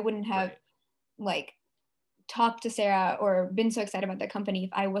example. Like I wouldn't have like talked to Sarah or been so excited about the company if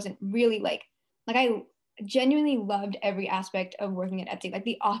I wasn't really like I genuinely loved every aspect of working at Etsy. Like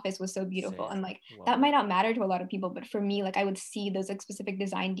the office was so beautiful. And like that might not matter to a lot of people, but for me, like I would see those like specific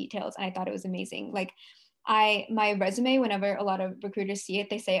design details and I thought it was amazing. Like my resume, whenever a lot of recruiters see it,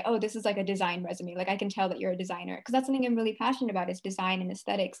 they say, oh, this is like a design resume. Like I can tell that you're a designer, because that's something I'm really passionate about, is design and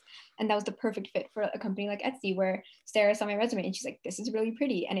aesthetics. And that was the perfect fit for a company like Etsy, where Sarah saw my resume and she's like, this is really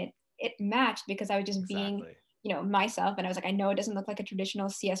pretty. And it matched because I was just being myself. And I was like, I know it doesn't look like a traditional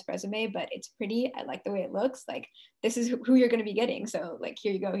CS resume, but it's pretty. I like the way it looks. Like this is who you're going to be getting. So like,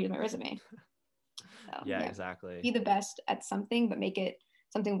 here you go. Here's my resume. So, exactly. Be the best at something, but make it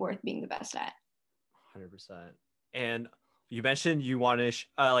something worth being the best at. 100%. And you mentioned you want to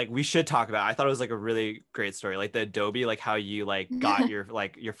like we should talk about, I thought it was like a really great story, like the Adobe, like how you like got your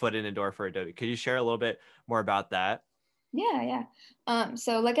like your foot in the door for Adobe. Could you share a little bit more about that? Yeah.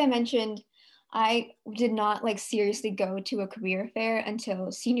 So like I mentioned, I did not like seriously go to a career fair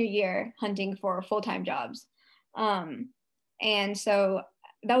until senior year hunting for full-time jobs. And so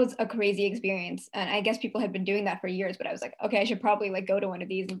that was a crazy experience. And I guess people had been doing that for years, but I was like, okay, I should probably like go to one of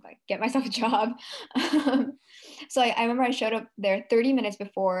these and like get myself a job. So I remember I showed up there 30 minutes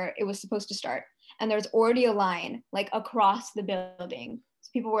before it was supposed to start. And there was already a line like across the building. So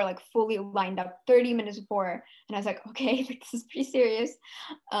people were like fully lined up 30 minutes before. And I was like, okay, this is pretty serious.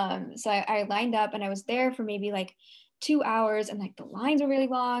 So I lined up and I was there for maybe like 2 hours, and like the lines were really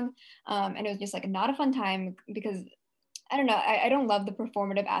long. And it was just like not a fun time because I don't know. I don't love the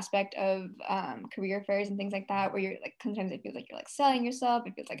performative aspect of career fairs and things like that, where you're like, sometimes it feels like you're like selling yourself.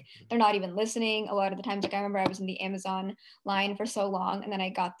 It feels like they're not even listening a lot of the times. Like I remember I was in the Amazon line for so long, and then I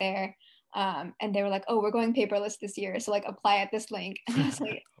got there and they were like, oh, we're going paperless this year. So like apply at this link. And I was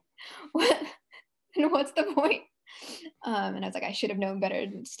like, what? And what's the point? And I was like, I should have known better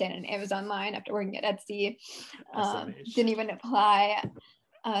than to stand in an Amazon line after working at Etsy. Didn't even apply.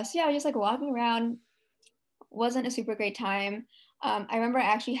 So yeah, I was just like walking around. Wasn't a super great time. I remember I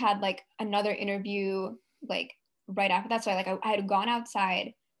actually had like another interview like right after that. So I had gone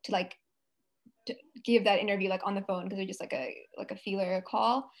outside to give that interview like on the phone, because it was just like a feeler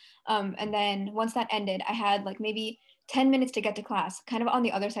call. And then once that ended, I had like maybe 10 minutes to get to class, kind of on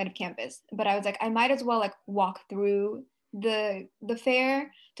the other side of campus. But I was like, I might as well like walk through the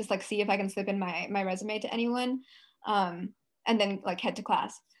fair, just like see if I can slip in my resume to anyone, and then like head to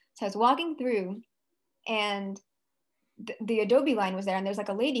class. So I was walking through, and the Adobe line was there, and there's like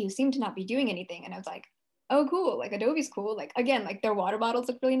a lady who seemed to not be doing anything, and I was like, oh, cool, like Adobe's cool. Like, again, like their water bottles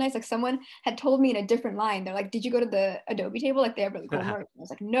look really nice. Like someone had told me in a different line, they're like, did you go to the Adobe table? Like they have really cool merch. I was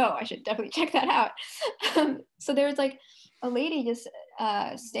like, no, I should definitely check that out. So there was like a lady just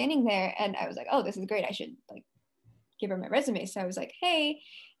standing there, and I was like, oh, this is great. I should like give her my resume. So I was like, hey,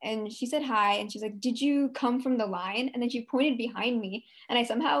 and she said hi, and she's like, did you come from the line? And then she pointed behind me, and I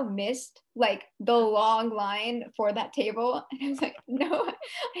somehow missed like the long line for that table. And I was like, no,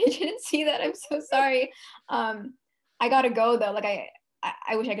 I didn't see that. I'm so sorry. I gotta go though. Like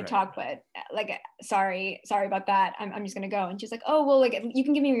I wish I could talk, but like sorry about that. I'm just gonna go. And she's like, oh well, like you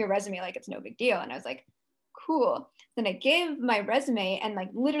can give me your resume, like it's no big deal. And I was like, cool. Then I gave my resume, and like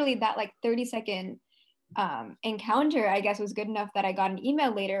literally that like 30-second encounter, I guess, was good enough that I got an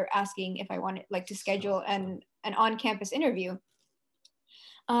email later asking if I wanted like to schedule an on-campus interview.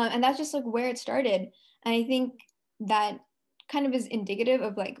 And that's just like where it started. And I think that kind of is indicative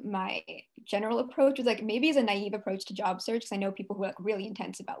of like my general approach, was like maybe is a naive approach to job search, because I know people who are like really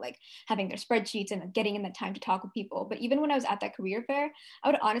intense about like having their spreadsheets and like, getting in the time to talk with people. But even when I was at that career fair, I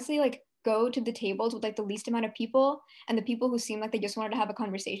would honestly like go to the tables with like the least amount of people, and the people who seemed like they just wanted to have a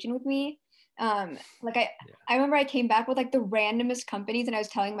conversation with me. Like I remember I came back with like the randomest companies, and I was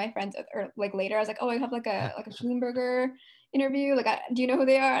telling my friends, or like later I was like, oh, I have like a Schlumberger interview, like do you know who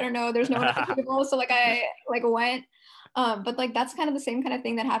they are? I don't know, there's no one at the table. So like I like went. But like that's kind of the same kind of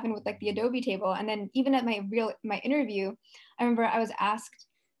thing that happened with like the Adobe table. And then even at my interview, I remember I was asked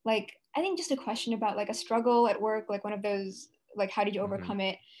like, I think just a question about like a struggle at work, like one of those like, how did you overcome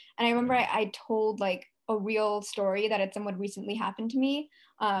it? And I remember I told like a real story that had somewhat recently happened to me.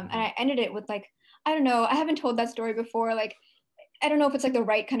 And I ended it with like, I don't know, I haven't told that story before, like I don't know if it's like the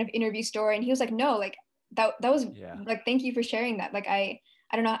right kind of interview story. And he was like, no, like that was like, thank you for sharing that. Like I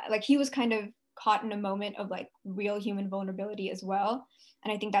don't know, like he was kind of caught in a moment of like real human vulnerability as well.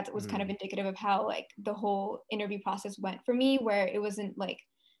 And I think that was kind of indicative of how like the whole interview process went for me, where it wasn't like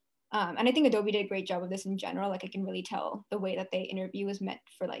and I think Adobe did a great job of this in general. Like I can really tell the way that they interview was meant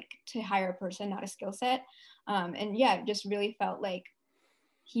for like to hire a person, not a skill set. And yeah, it just really felt like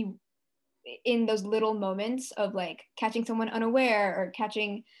he, in those little moments of like catching someone unaware, or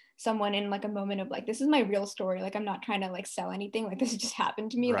catching someone in like a moment of like, this is my real story, like I'm not trying to like sell anything, like this just happened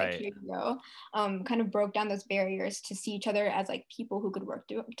to me, like here you go, kind of broke down those barriers to see each other as like people who could work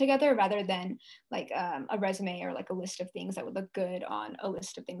together, rather than like a resume or like a list of things that would look good on a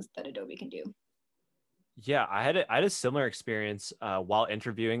list of things that Adobe can do. Yeah, I had a similar experience while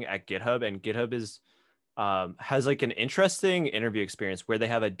interviewing at GitHub, and GitHub is has like an interesting interview experience where they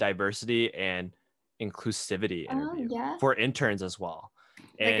have a diversity and inclusivity interview for interns as well.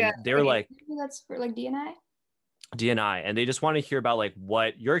 And they were like, that's for like DNI, and they just want to hear about like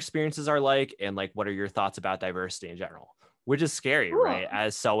what your experiences are like, and like what are your thoughts about diversity in general, which is scary, right?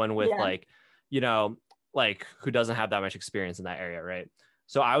 As someone with like, you know, like who doesn't have that much experience in that area, right?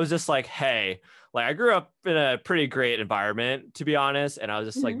 So I was just like, hey, like I grew up in a pretty great environment, to be honest. And I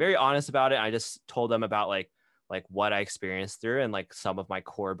was just like very honest about it. I just told them about like what I experienced through, and like some of my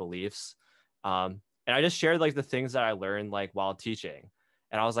core beliefs. And I just shared like the things that I learned like while teaching.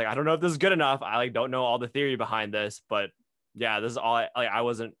 And I was like, I don't know if this is good enough. I like don't know all the theory behind this, but yeah, this is all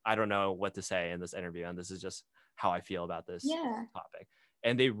I don't know what to say in this interview. And this is just how I feel about this topic.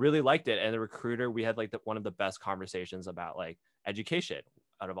 And they really liked it. And the recruiter, we had like one of the best conversations about like education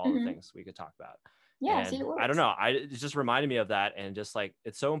out of all the things we could talk about. Yeah, and I don't know. It just reminded me of that. And just like,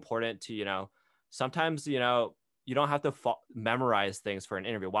 it's so important to, you know, sometimes, you know, you don't have to memorize things for an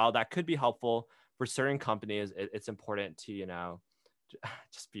interview. While that could be helpful for certain companies, it's important to, you know,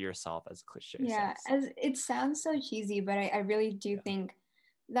 just be yourself, as cliche says. As it sounds so cheesy, but I really do think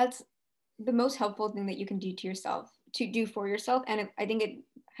that's the most helpful thing that you can do to yourself, to do for yourself. And I think it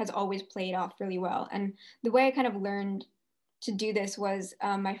has always played off really well. And the way I kind of learned to do this was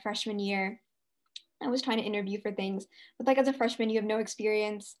my freshman year. I was trying to interview for things, but like as a freshman, you have no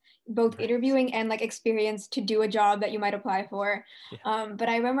experience, both interviewing and like experience to do a job that you might apply for. But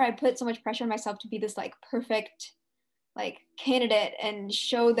I remember I put so much pressure on myself to be this like perfect like candidate and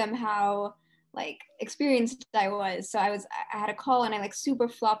show them how like experienced I was. So I had a call, and I like super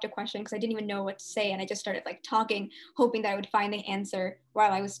flopped a question because I didn't even know what to say. And I just started like talking, hoping that I would find the answer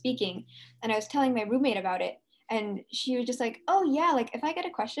while I was speaking. And I was telling my roommate about it. And she was just like, oh yeah, like if I get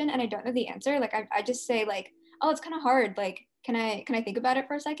a question and I don't know the answer, like I just say like, oh, it's kind of hard. Like, can I think about it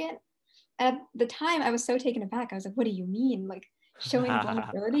for a second? And at the time I was so taken aback. I was like, what do you mean? Like showing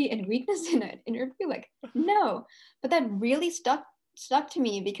vulnerability and weakness in an interview? Like, no. But that really stuck to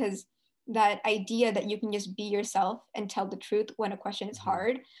me, because that idea that you can just be yourself and tell the truth when a question is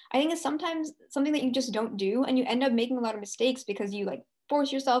hard, I think is sometimes something that you just don't do. And you end up making a lot of mistakes because you like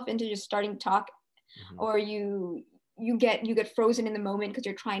force yourself into just starting to talk or you get frozen in the moment because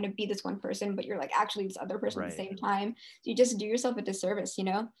you're trying to be this one person, but you're like actually this other person at the same time. So you just do yourself a disservice, you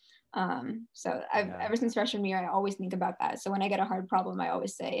know? So ever since freshman year, I always think about that. So when I get a hard problem, I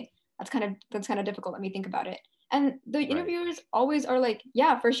always say, that's kind of difficult. Let me think about it. And the interviewers always are like,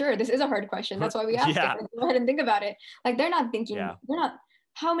 yeah, for sure. This is a hard question. That's why we asked it. Like, go ahead and think about it. Like they're not thinking,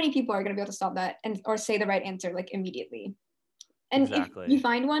 how many people are going to be able to solve that or say the right answer like immediately? And if you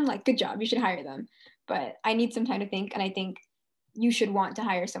find one, like, good job, you should hire them. But I need some time to think. And I think you should want to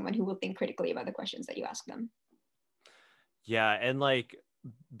hire someone who will think critically about the questions that you ask them. Yeah. And like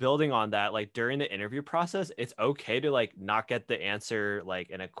building on that, like during the interview process, it's okay to like not get the answer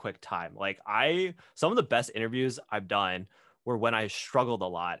like in a quick time. Like some of the best interviews I've done were when I struggled a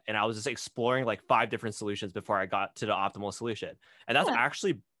lot and I was just exploring like 5 different solutions before I got to the optimal solution. And that's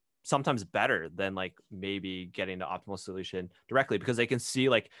actually sometimes better than like maybe getting the optimal solution directly, because they can see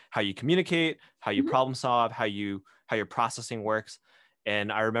like how you communicate, how you problem solve, how your processing works.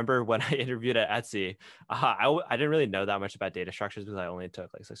 And I remember when I interviewed at Etsy, I didn't really know that much about data structures because I only took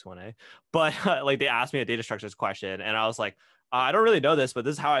like 6-1A. But like they asked me a data structures question, and I was like, I don't really know this, but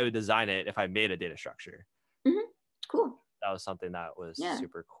this is how I would design it if I made a data structure. Cool. That was something that was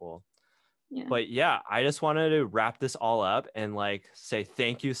super cool. Yeah. But yeah, I just wanted to wrap this all up and like say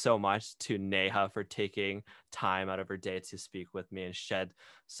thank you so much to Neha for taking time out of her day to speak with me and shed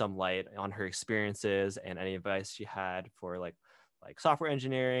some light on her experiences and any advice she had for like software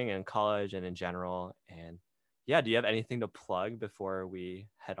engineering and college and in general. And yeah, do you have anything to plug before we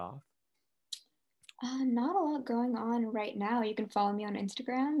head off? Not a lot going on right now. You can follow me on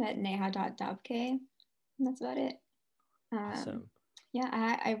Instagram at neha.dabke. And that's about it. Awesome.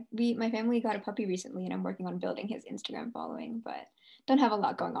 Yeah, my family got a puppy recently, and I'm working on building his Instagram following, but don't have a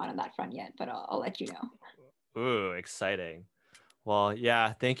lot going on that front yet, but I'll let you know. Ooh, exciting. Well,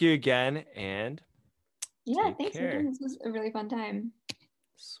 yeah, thank you again, and yeah, thanks again. This was a really fun time.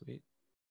 Sweet.